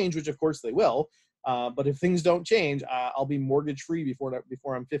don't change, which of course they will, but if things don't change, I'll be mortgage free before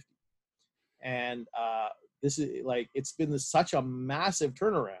I'm 50. And this is like, it's been such a massive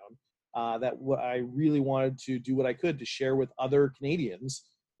turnaround that I really wanted to do what I could to share with other Canadians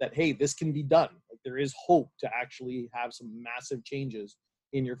that, hey, this can be done. Like, there is hope to actually have some massive changes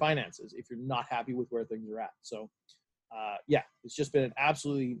in your finances if you're not happy with where things are at. So yeah, it's just been an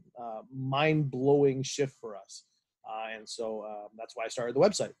absolutely mind-blowing shift for us. And so that's why I started the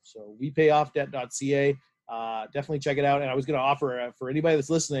website. So wepayoffdebt.ca. Definitely check it out. And I was going to offer for anybody that's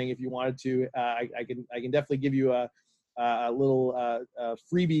listening, if you wanted to, I can definitely give you a little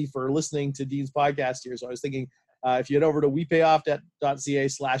freebie for listening to Dean's podcast here. So I was thinking, if you head over to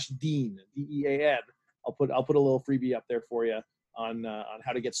wepayoffdebt.ca/Dean, DEAN, I'll put a little freebie up there for you on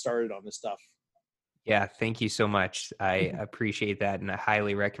how to get started on this stuff. Yeah, thank you so much. I appreciate that, and I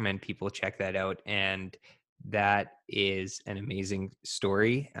highly recommend people check that out. And that is an amazing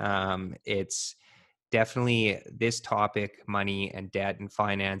story. It's definitely, this topic, money and debt and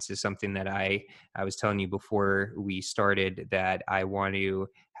finance, is something that I was telling you before we started that I want to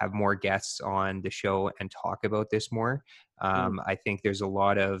have more guests on the show and talk about this more. I think there's a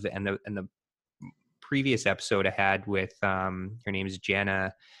lot of, and the previous episode I had with her name is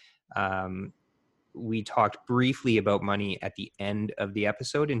Jenna. We talked briefly about money at the end of the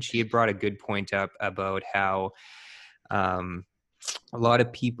episode, and she had brought a good point up about how a lot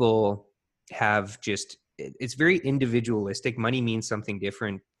of people have just, it's very individualistic. Money means something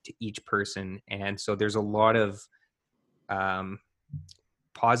different to each person. And so there's a lot of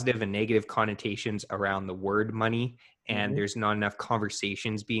positive and negative connotations around the word money, and there's not enough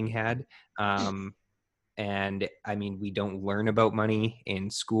conversations being had. And I mean, we don't learn about money in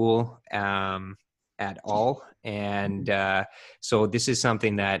school at all. And so this is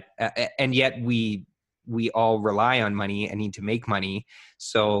something that, and yet we all rely on money and need to make money.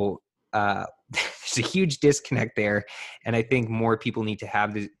 So there's a huge disconnect there. And I think more people need to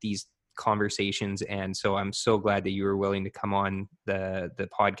have these conversations. And so I'm so glad that you were willing to come on the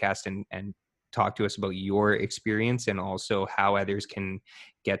podcast and talk to us about your experience and also how others can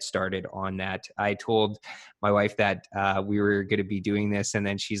get started on that. I told my wife that we were going to be doing this, and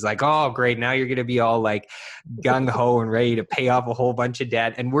then she's like, oh, great. Now you're going to be all like gung ho and ready to pay off a whole bunch of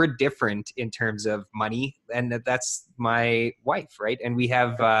debt. And we're different in terms of money. And that's my wife, right? And we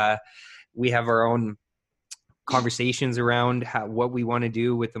have our own conversations around what we want to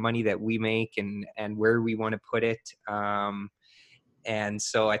do with the money that we make and where we want to put it. And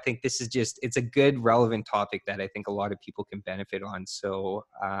so I think this is just, it's a good, relevant topic that I think a lot of people can benefit on. So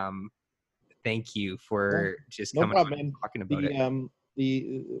thank you for just coming on and talking about it.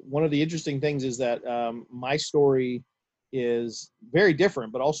 One of the interesting things is that my story is very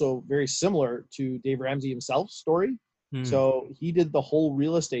different, but also very similar to Dave Ramsey himself's story. So he did the whole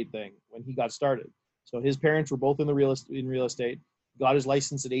real estate thing when he got started. So his parents were both in real estate. Got his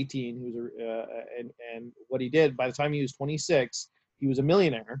license at 18. He was and what he did, by the time he was 26, he was a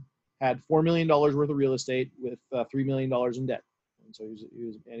millionaire. Had $4 million worth of real estate with $3 million in debt. And so he's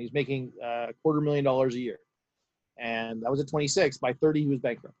making $250,000 a year. And that was at 26. By 30, he was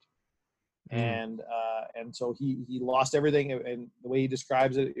bankrupt. And so he lost everything. And the way he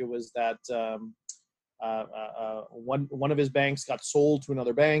describes it, it was that one of his banks got sold to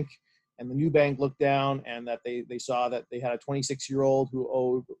another bank. and the new bank looked down and that they saw that they had a 26-year-old who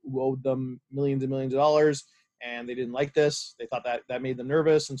owed them millions and millions of dollars, and they didn't like this. They thought that made them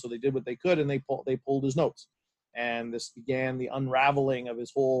nervous, and so they did what they could, and they pulled his notes. And this began the unraveling of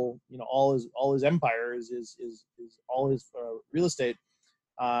his whole, all his empire is all his real estate,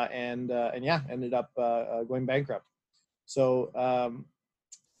 and yeah, ended up going bankrupt. So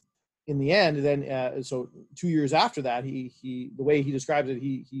in the end, then so 2 years after that, he the way he describes it,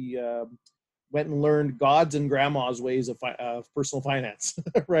 he went and learned God's and grandma's ways of personal finance,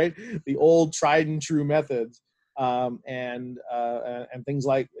 right? The old tried and true methods, and things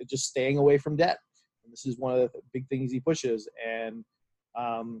like just staying away from debt. And this is one of the big things he pushes. And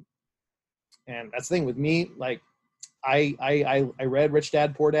that's the thing with me. Like I read Rich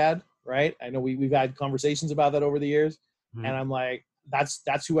Dad Poor Dad, right? I know we've had conversations about that over the years, and I'm like,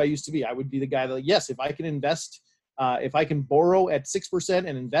 that's who I used to be. I would be the guy that, yes, if I can invest, if I can borrow at 6%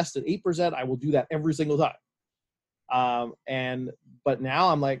 and invest at 8%, I will do that every single time. But now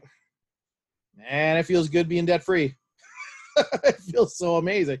I'm like, man, it feels good being debt free. It feels so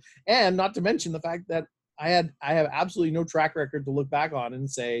amazing. And not to mention the fact that I have absolutely no track record to look back on and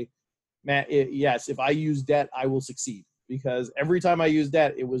say, man, yes, if I use debt, I will succeed. Because every time I use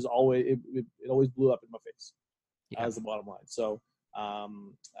debt, it always blew up in my face. Yeah. As the bottom line. So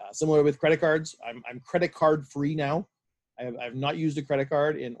similar with credit cards, I'm credit card free now. I've not used a credit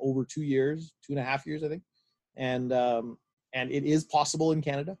card in over 2 years, 2.5 years, I think. And it is possible in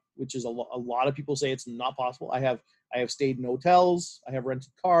Canada, which is a lot of people say it's not possible. I have stayed in hotels. I have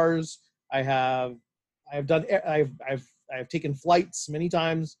rented cars. I've taken flights many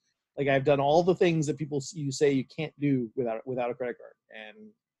times. Like, I've done all the things that you say you can't do without a credit card, and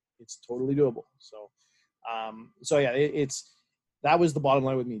it's totally doable. So yeah, that was the bottom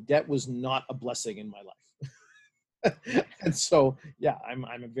line with me. Debt was not a blessing in my life. And so, yeah,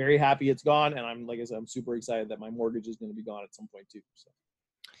 I'm very happy it's gone. And like I said, I'm super excited that my mortgage is going to be gone at some point too. So.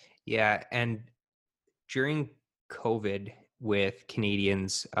 Yeah. And during COVID with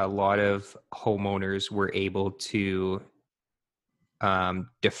Canadians, a lot of homeowners were able to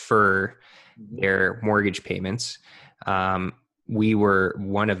defer their mortgage payments. We were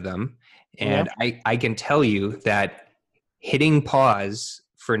one of them. And yeah. I can tell you that hitting pause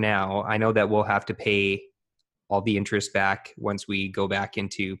for now, I know that we'll have to pay all the interest back once we go back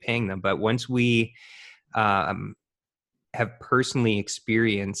into paying them. But once we have personally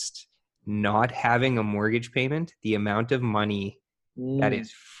experienced not having a mortgage payment, the amount of money that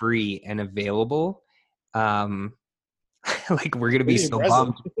is free and available, like, we're going to be so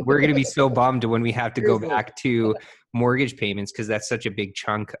bummed. We're going to be so bummed when we have to go back to mortgage payments, because that's such a big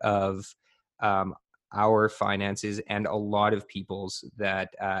chunk of our finances and a lot of people's that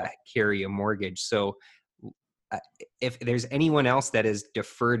carry a mortgage. So if there's anyone else that has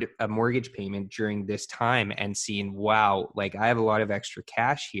deferred a mortgage payment during this time and seen, wow, like, I have a lot of extra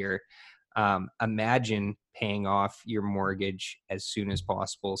cash here, imagine paying off your mortgage as soon as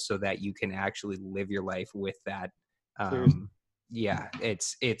possible so that you can actually live your life with that. Yeah,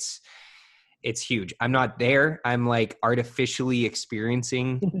 it's huge. I'm not there. I'm like artificially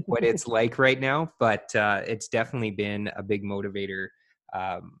experiencing what it's like right now, but it's definitely been a big motivator,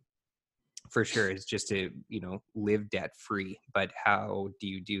 for sure. It's just to, live debt free, but how do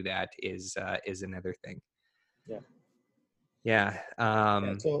you do that is another thing. Yeah. Yeah.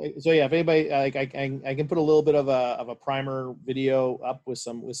 So yeah, if anybody, like, I can put a little bit of a primer video up with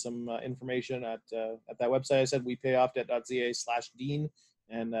some information at that website. I said, wepayoffdebt.ca/Dean.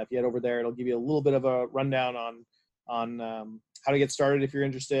 And if you head over there, it'll give you a little bit of a rundown on how to get started if you're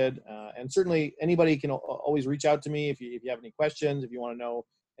interested. And certainly anybody can always reach out to me if you have any questions, if you want to know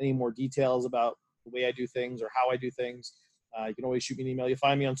any more details about the way I do things or how I do things. You can always shoot me an email. You'll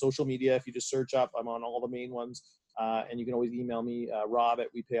find me on social media. If you just search up, I'm on all the main ones. And you can always email me,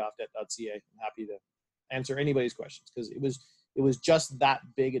 rob@wepayoffdebt.ca. I'm happy to answer anybody's questions, because it was just that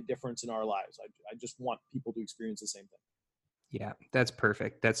big a difference in our lives. I just want people to experience the same thing. Yeah, that's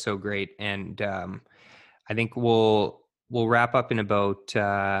perfect. That's so great. And I think we'll wrap up in about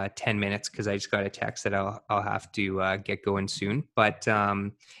 10 minutes, because I just got a text that I'll have to get going soon. But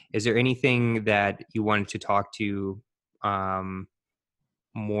is there anything that you wanted to talk to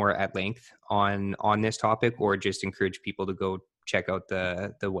more at length on this topic, or just encourage people to go check out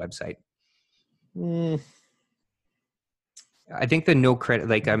the website? I think the no credit,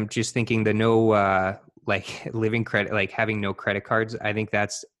 like, I'm just thinking the no like living credit, like having no credit cards. I think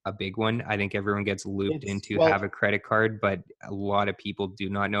that's a big one. I think everyone gets looped into have a credit card, but a lot of people do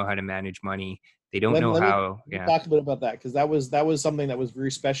not know how to manage money. They don't know how. Yeah. Talk a bit about that, because that was something that was very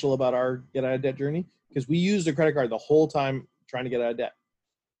special about our get out of debt journey, because we used a credit card the whole time trying to get out of debt.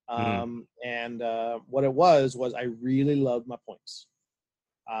 Mm. What it was I really loved my points.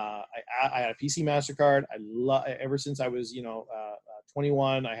 I had a PC MasterCard. Ever since I was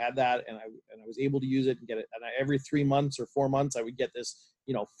 21. I had that, and I was able to use it and get it. And every 3 months or 4 months, I would get this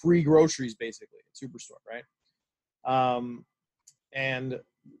free groceries basically at Superstore, right? And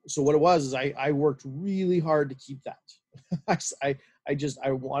so what it was is I worked really hard to keep that.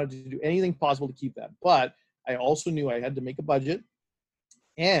 I wanted to do anything possible to keep that, but I also knew I had to make a budget,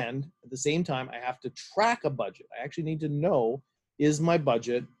 and at the same time I have to track a budget. I actually need to know, is my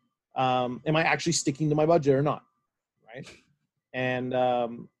budget, am I actually sticking to my budget or not, right? And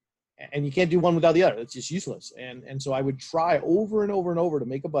you can't do one without the other. It's just useless. And so I would try over and over and over to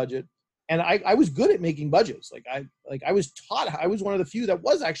make a budget. And I was good at making budgets. I was taught. I was one of the few that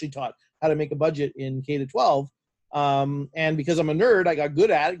was actually taught how to make a budget in K to 12. And because I'm a nerd, I got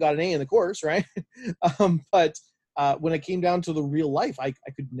good at it. Got an A in the course, right? But when it came down to the real life, I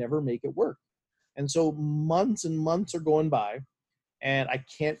could never make it work. And so months and months are going by, and I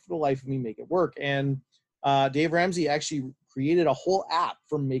can't for the life of me make it work. And Dave Ramsey actually created a whole app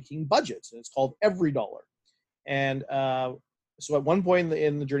for making budgets, and it's called Every Dollar. And so at one point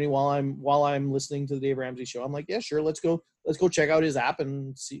in the journey, while I'm listening to the Dave Ramsey show, I'm like, yeah, sure, let's go check out his app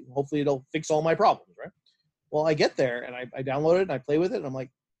and see. Hopefully, it'll fix all my problems, right? Well, I get there and I download it and I play with it, and I'm like,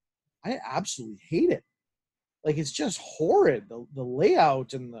 I absolutely hate it. Like, it's just horrid, the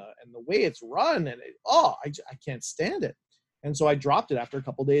layout and the way it's run, and I can't stand it. And so I dropped it after a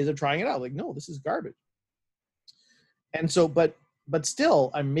couple of days of trying it out. Like, no, this is garbage. And so, but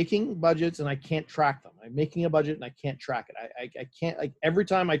still, I'm making budgets and I can't track them. I'm making a budget and I can't track it. I can't, like, every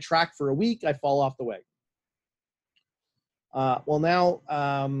time I track for a week, I fall off the wagon. Well, now,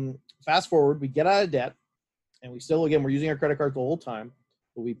 fast forward, we get out of debt, and we're using our credit card the whole time,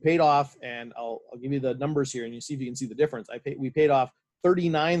 but we paid off, and I'll give you the numbers here and you see if you can see the difference. We paid off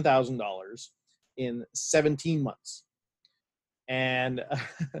 $39,000 in 17 months. And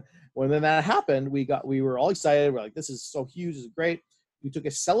when that happened, we were all excited. We're like, this is so huge. This is great. We took a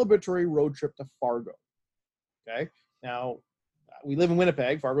celebratory road trip to Fargo. Okay. Now, we live in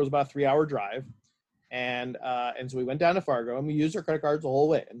Winnipeg. Fargo is about a 3-hour drive. And so we went down to Fargo and we used our credit cards the whole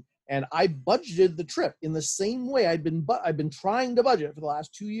way. And I budgeted the trip in the same way I've been trying to budget for the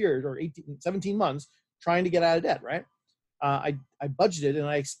last 2 years or 17 months, trying to get out of debt, right? I budgeted and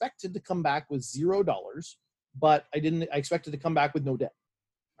I expected to come back with $0, but I expected to come back with no debt,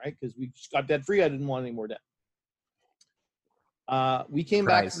 right? Because we just got debt free. I didn't want any more debt. We came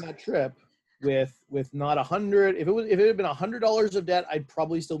back from that trip with not 100. If it had been $100 of debt, I'd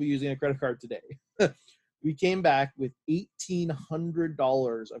probably still be using a credit card today. We came back with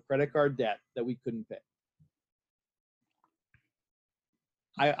 $1,800 of credit card debt that we couldn't pay.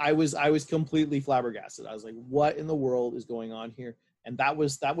 I was completely flabbergasted. I was like, what in the world is going on here? And that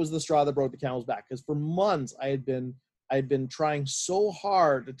was the straw that broke the camel's back, because for months I had been trying so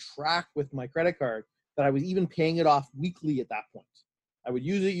hard to track with my credit card that I was even paying it off weekly at that point. I would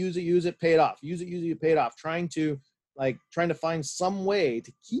use it, pay it off, use it, pay it off, trying to find some way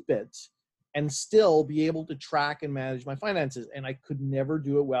to keep it and still be able to track and manage my finances. And I could never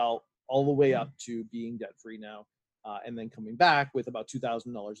do it well, all the way up to being debt free now. And then coming back with about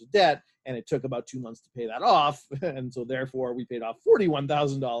 $2,000 of debt, and it took about 2 months to pay that off, and so therefore we paid off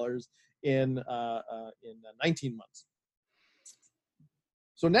 $41,000 in 19 months.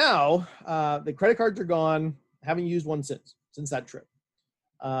 So now the credit cards are gone. Haven't used one since that trip.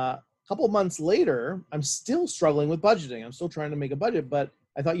 A couple of months later, I'm still struggling with budgeting. I'm still trying to make a budget, but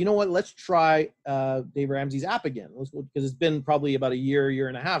I thought, you know what? Let's try Dave Ramsey's app again. Let's go, because it's been probably about a year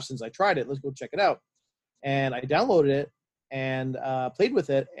and a half since I tried it. Let's go check it out. And I downloaded it and played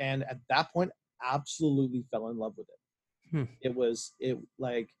with it, and at that point, absolutely fell in love with it. It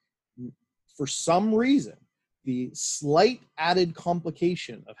like, for some reason, the slight added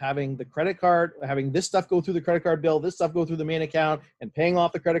complication of having the credit card, having this stuff go through the credit card bill, this stuff go through the main account, and paying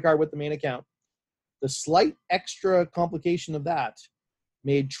off the credit card with the main account, the slight extra complication of that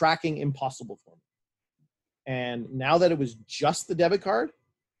made tracking impossible for me. And now that it was just the debit card,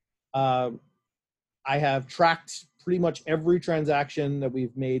 I have tracked pretty much every transaction that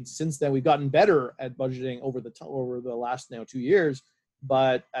we've made since then. We've gotten better at budgeting over the last now 2 years,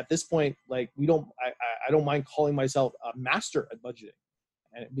 but at this point, like, I don't mind calling myself a master at budgeting,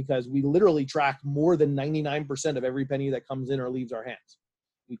 and because we literally track more than 99% of every penny that comes in or leaves our hands.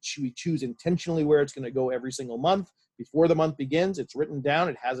 We choose intentionally where it's going to go every single month. Before the month begins, it's written down.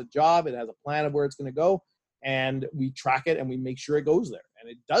 It has a job. It has a plan of where it's going to go, and we track it and we make sure it goes there, and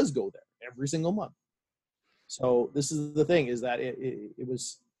it does go there every single month. So this is the thing, is that it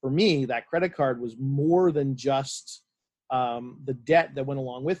was, for me, that credit card was more than just the debt that went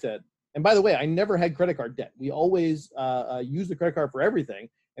along with it. And by the way, I never had credit card debt. We always used the credit card for everything.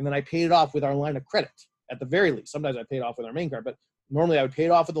 And then I paid it off with our line of credit at the very least. Sometimes I paid off with our main card, but normally I would pay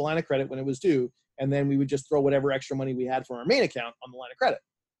it off with the line of credit when it was due. And then we would just throw whatever extra money we had from our main account on the line of credit.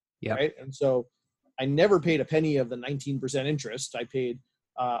 Yeah. Right. And so I never paid a penny of the 19% interest. I paid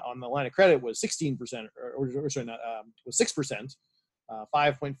on the line of credit was 16% or sorry, not, was 6%,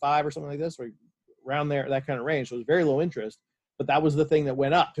 5.5 or something like this, or around there, that kind of range. So it was very low interest. But that was the thing that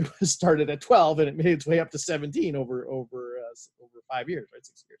went up. It was started at 12 and it made its way up to 17 over 5 years, right?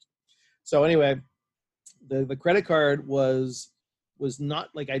 6 years. So anyway, the credit card was not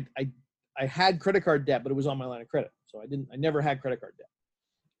like I had credit card debt, but it was on my line of credit. So I never had credit card debt.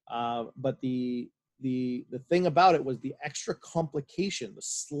 But the thing about it was the extra complication, the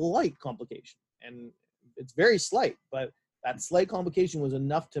slight complication, and it's very slight, but that slight complication was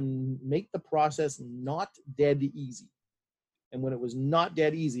enough to make the process not dead easy. And when it was not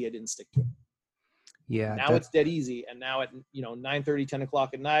dead easy, I didn't stick to it. Yeah. Now it's dead easy. And now at 9:30, 10 o'clock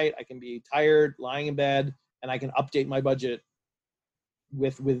at night, I can be tired, lying in bed, and I can update my budget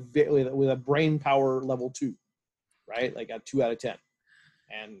with a brain power level 2, right? Like a 2 out of 10.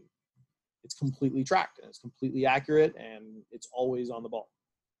 And it's completely tracked and it's completely accurate and it's always on the ball.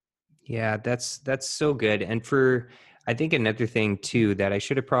 Yeah, that's so good. And I think another thing too that I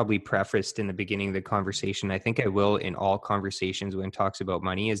should have probably prefaced in the beginning of the conversation, I think I will in all conversations when it talks about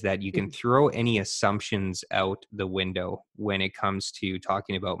money, is that you can throw any assumptions out the window when it comes to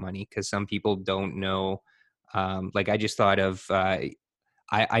talking about money, because some people don't know. Like I just thought of,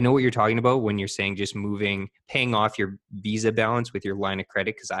 I know what you're talking about when you're saying just paying off your Visa balance with your line of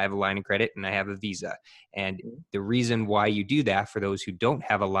credit, because I have a line of credit and I have a Visa. And the reason why you do that, for those who don't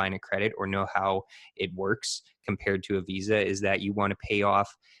have a line of credit or know how it works compared to a Visa, is that you want to pay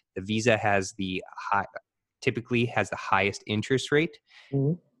off. The Visa typically has the highest interest rate.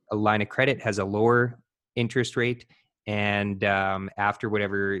 Mm-hmm. A line of credit has a lower interest rate. And after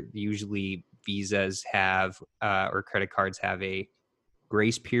whatever, usually Visas have or credit cards have a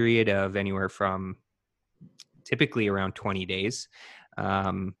grace period of anywhere from typically around 20 days.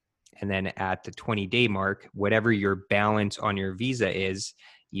 And then at the 20-day mark, whatever your balance on your Visa is,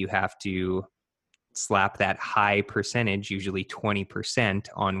 you have to slap that high percentage, usually 20%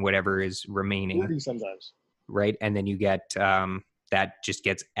 on whatever is remaining. 40 sometimes. Right. And then you get that just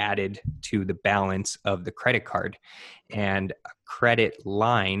gets added to the balance of the credit card. And a credit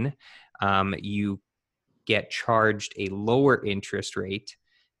line, you get charged a lower interest rate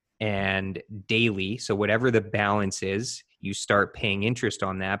and daily. So whatever the balance is, you start paying interest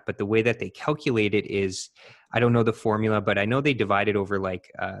on that. But the way that they calculate it is, I don't know the formula, but I know they divide it over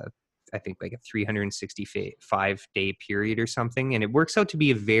I think like a 365-day period or something. And it works out to be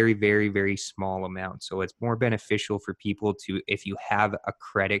a very, very, very small amount. So it's more beneficial for people to, if you have a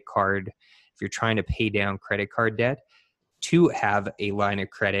credit card, if you're trying to pay down credit card debt, to have a line of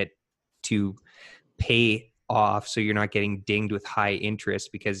credit to pay off, so you're not getting dinged with high interest,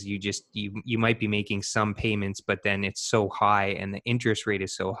 because you might be making some payments, but then it's so high and the interest rate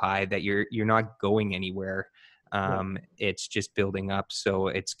is so high that you're not going anywhere. It's just building up. So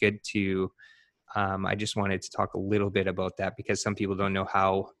it's good to I just wanted to talk a little bit about that, because some people don't know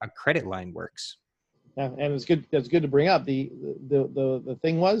how a credit line works. Yeah, and it's good to bring up. The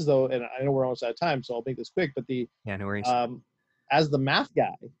thing was, though, and I know we're almost out of time, so I'll make this quick, but no worries. As the math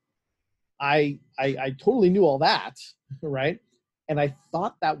guy, I totally knew all that, right? And I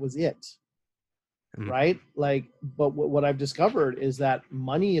thought that was it, right? Like, but what I've discovered is that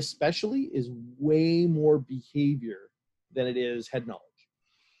money especially is way more behavior than it is head knowledge.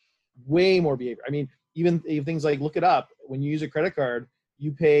 Way more behavior. I mean, even things like, look it up, when you use a credit card,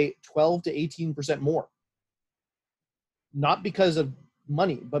 you pay 12 to 18% more. Not because of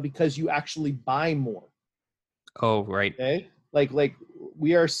money, but because you actually buy more. Oh, right. Okay? Like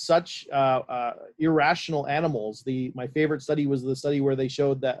we are such irrational animals. My favorite study was the study where they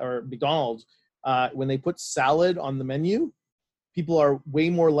showed that, or McDonald's, when they put salad on the menu, people are way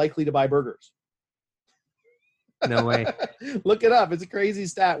more likely to buy burgers. No way. Look it up. It's a crazy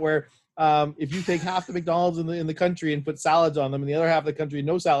stat where if you take half the McDonald's in the country and put salads on them, and the other half of the country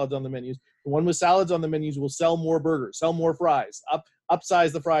no salads on the menus, the one with salads on the menus will sell more burgers, sell more fries,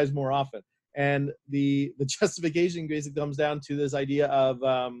 upsize the fries more often. And the justification basically comes down to this idea of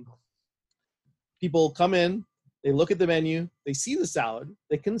people come in, they look at the menu, they see the salad,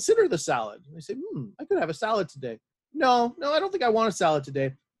 they consider the salad, and they say, I could have a salad today. No, I don't think I want a salad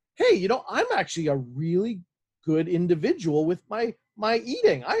today. Hey, I'm actually a really good individual with my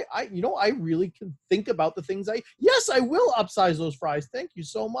eating. I really can think about the things yes, I will upsize those fries. Thank you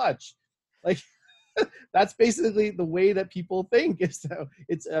so much. Like, That's basically the way that people think. It's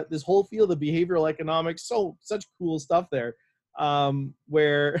this whole field of behavioral economics. Such cool stuff there,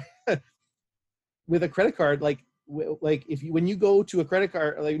 where with a credit card, like when you go to a credit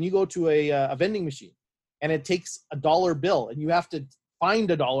card, like when you go to a vending machine, and it takes $1 bill, and you have to find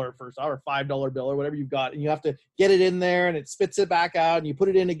 $1 first, or $5 bill, or whatever you've got, and you have to get it in there, and it spits it back out, and you put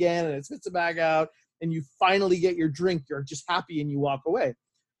it in again, and it spits it back out, and you finally get your drink. You're just happy, and you walk away.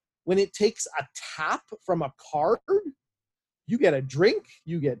 When it takes a tap from a card, you get a drink,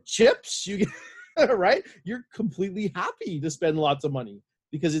 you get chips, you get right. You're completely happy to spend lots of money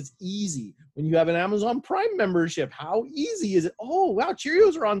because it's easy. When you have an Amazon Prime membership, how easy is it? Oh wow,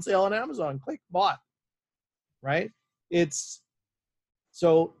 Cheerios are on sale on Amazon. Click, bought. Right?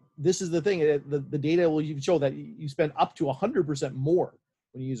 So this is the thing. The data will show that you spend up to 100% more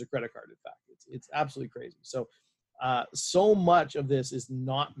when you use a credit card. In fact, it's absolutely crazy. So much of this is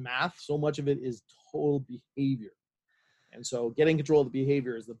not math. So much of it is total behavior. And so getting control of the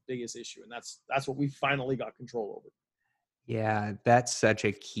behavior is the biggest issue. And that's what we finally got control over. Yeah, that's such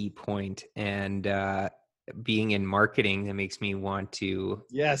a key point. And being in marketing, that makes me want to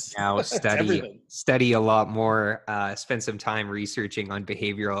now study a lot more, spend some time researching on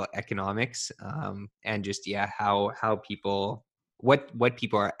behavioral economics, and just, how people, what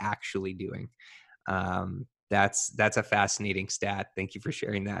people are actually doing. That's a fascinating stat. Thank you for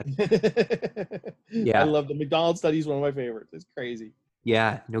sharing that. Yeah. I love the McDonald's study is one of my favorites. It's crazy.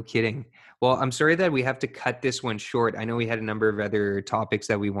 Yeah, no kidding. Well, I'm sorry that we have to cut this one short. I know we had a number of other topics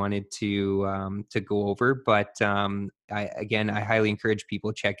that we wanted to go over, but I highly encourage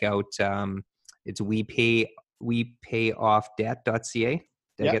people to check out it's wepayOffDebt.ca.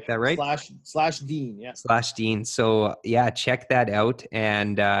 Did I get that right? /Dean, yeah. /Dean. So yeah, check that out,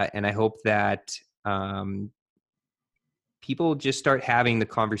 and I hope that people just start having the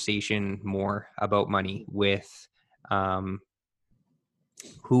conversation more about money with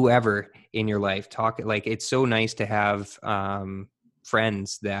whoever in your life. It's so nice to have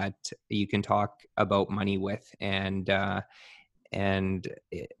friends that you can talk about money with, and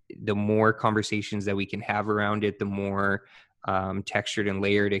the more conversations that we can have around it, the more textured and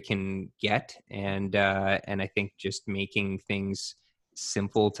layered it can get, and I think just making things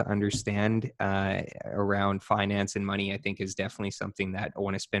simple to understand around finance and money, I think, is definitely something that I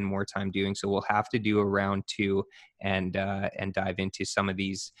want to spend more time doing. So we'll have to do a round 2 and dive into some of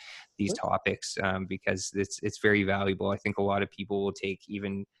these topics, because it's very valuable. I think a lot of people will take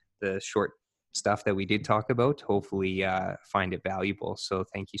even the short stuff that we did talk about, hopefully find it valuable. So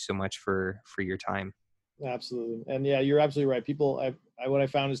thank you so much for your time. Absolutely. And yeah, you're absolutely right. People, what I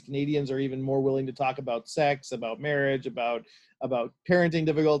found is Canadians are even more willing to talk about sex, about marriage, about parenting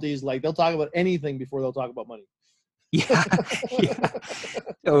difficulties. Like, they'll talk about anything before they'll talk about money. Yeah,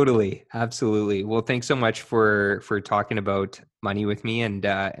 totally. Absolutely. Well, thanks so much for talking about money with me, and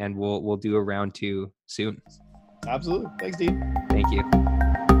we'll do a round 2 soon. Absolutely. Thanks, Dean. Thank you.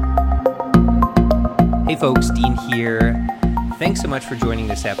 Hey folks, Dean here. Thanks so much for joining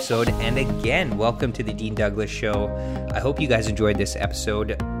this episode. And again, welcome to the Dean Douglas Show. I hope you guys enjoyed this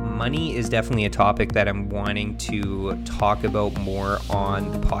episode. Money is definitely a topic that I'm wanting to talk about more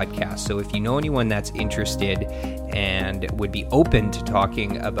on the podcast. So if you know anyone that's interested and would be open to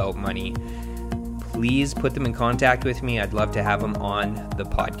talking about money, please put them in contact with me. I'd love to have them on the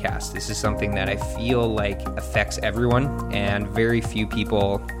podcast. This is something that I feel like affects everyone, and very few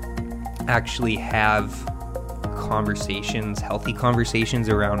people actually have healthy conversations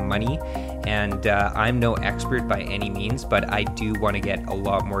around money. And I'm no expert by any means, but I do want to get a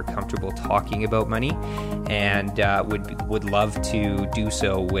lot more comfortable talking about money, and would love to do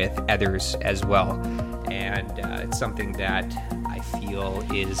so with others as well. And it's something that I feel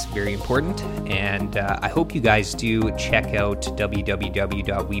is very important, and I hope you guys do check out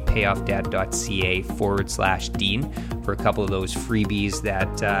www.wepayOffDebt.ca/Dean for a couple of those freebies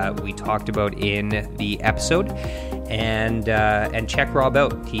that we talked about in the episode, and check Rob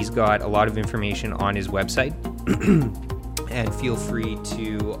out. He's got a lot of information on his website. And feel free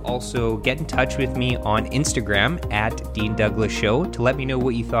to also get in touch with me on Instagram at Dean Douglas Show to let me know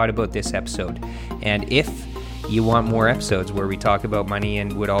what you thought about this episode. And if you want more episodes where we talk about money,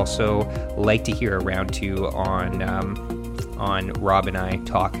 and would also like to hear a round 2 on Rob and I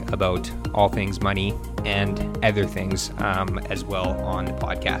talk about all things money and other things as well on the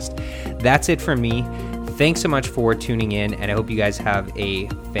podcast. That's it from me. Thanks so much for tuning in, and I hope you guys have a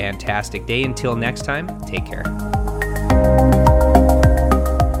fantastic day. Until next time, take care.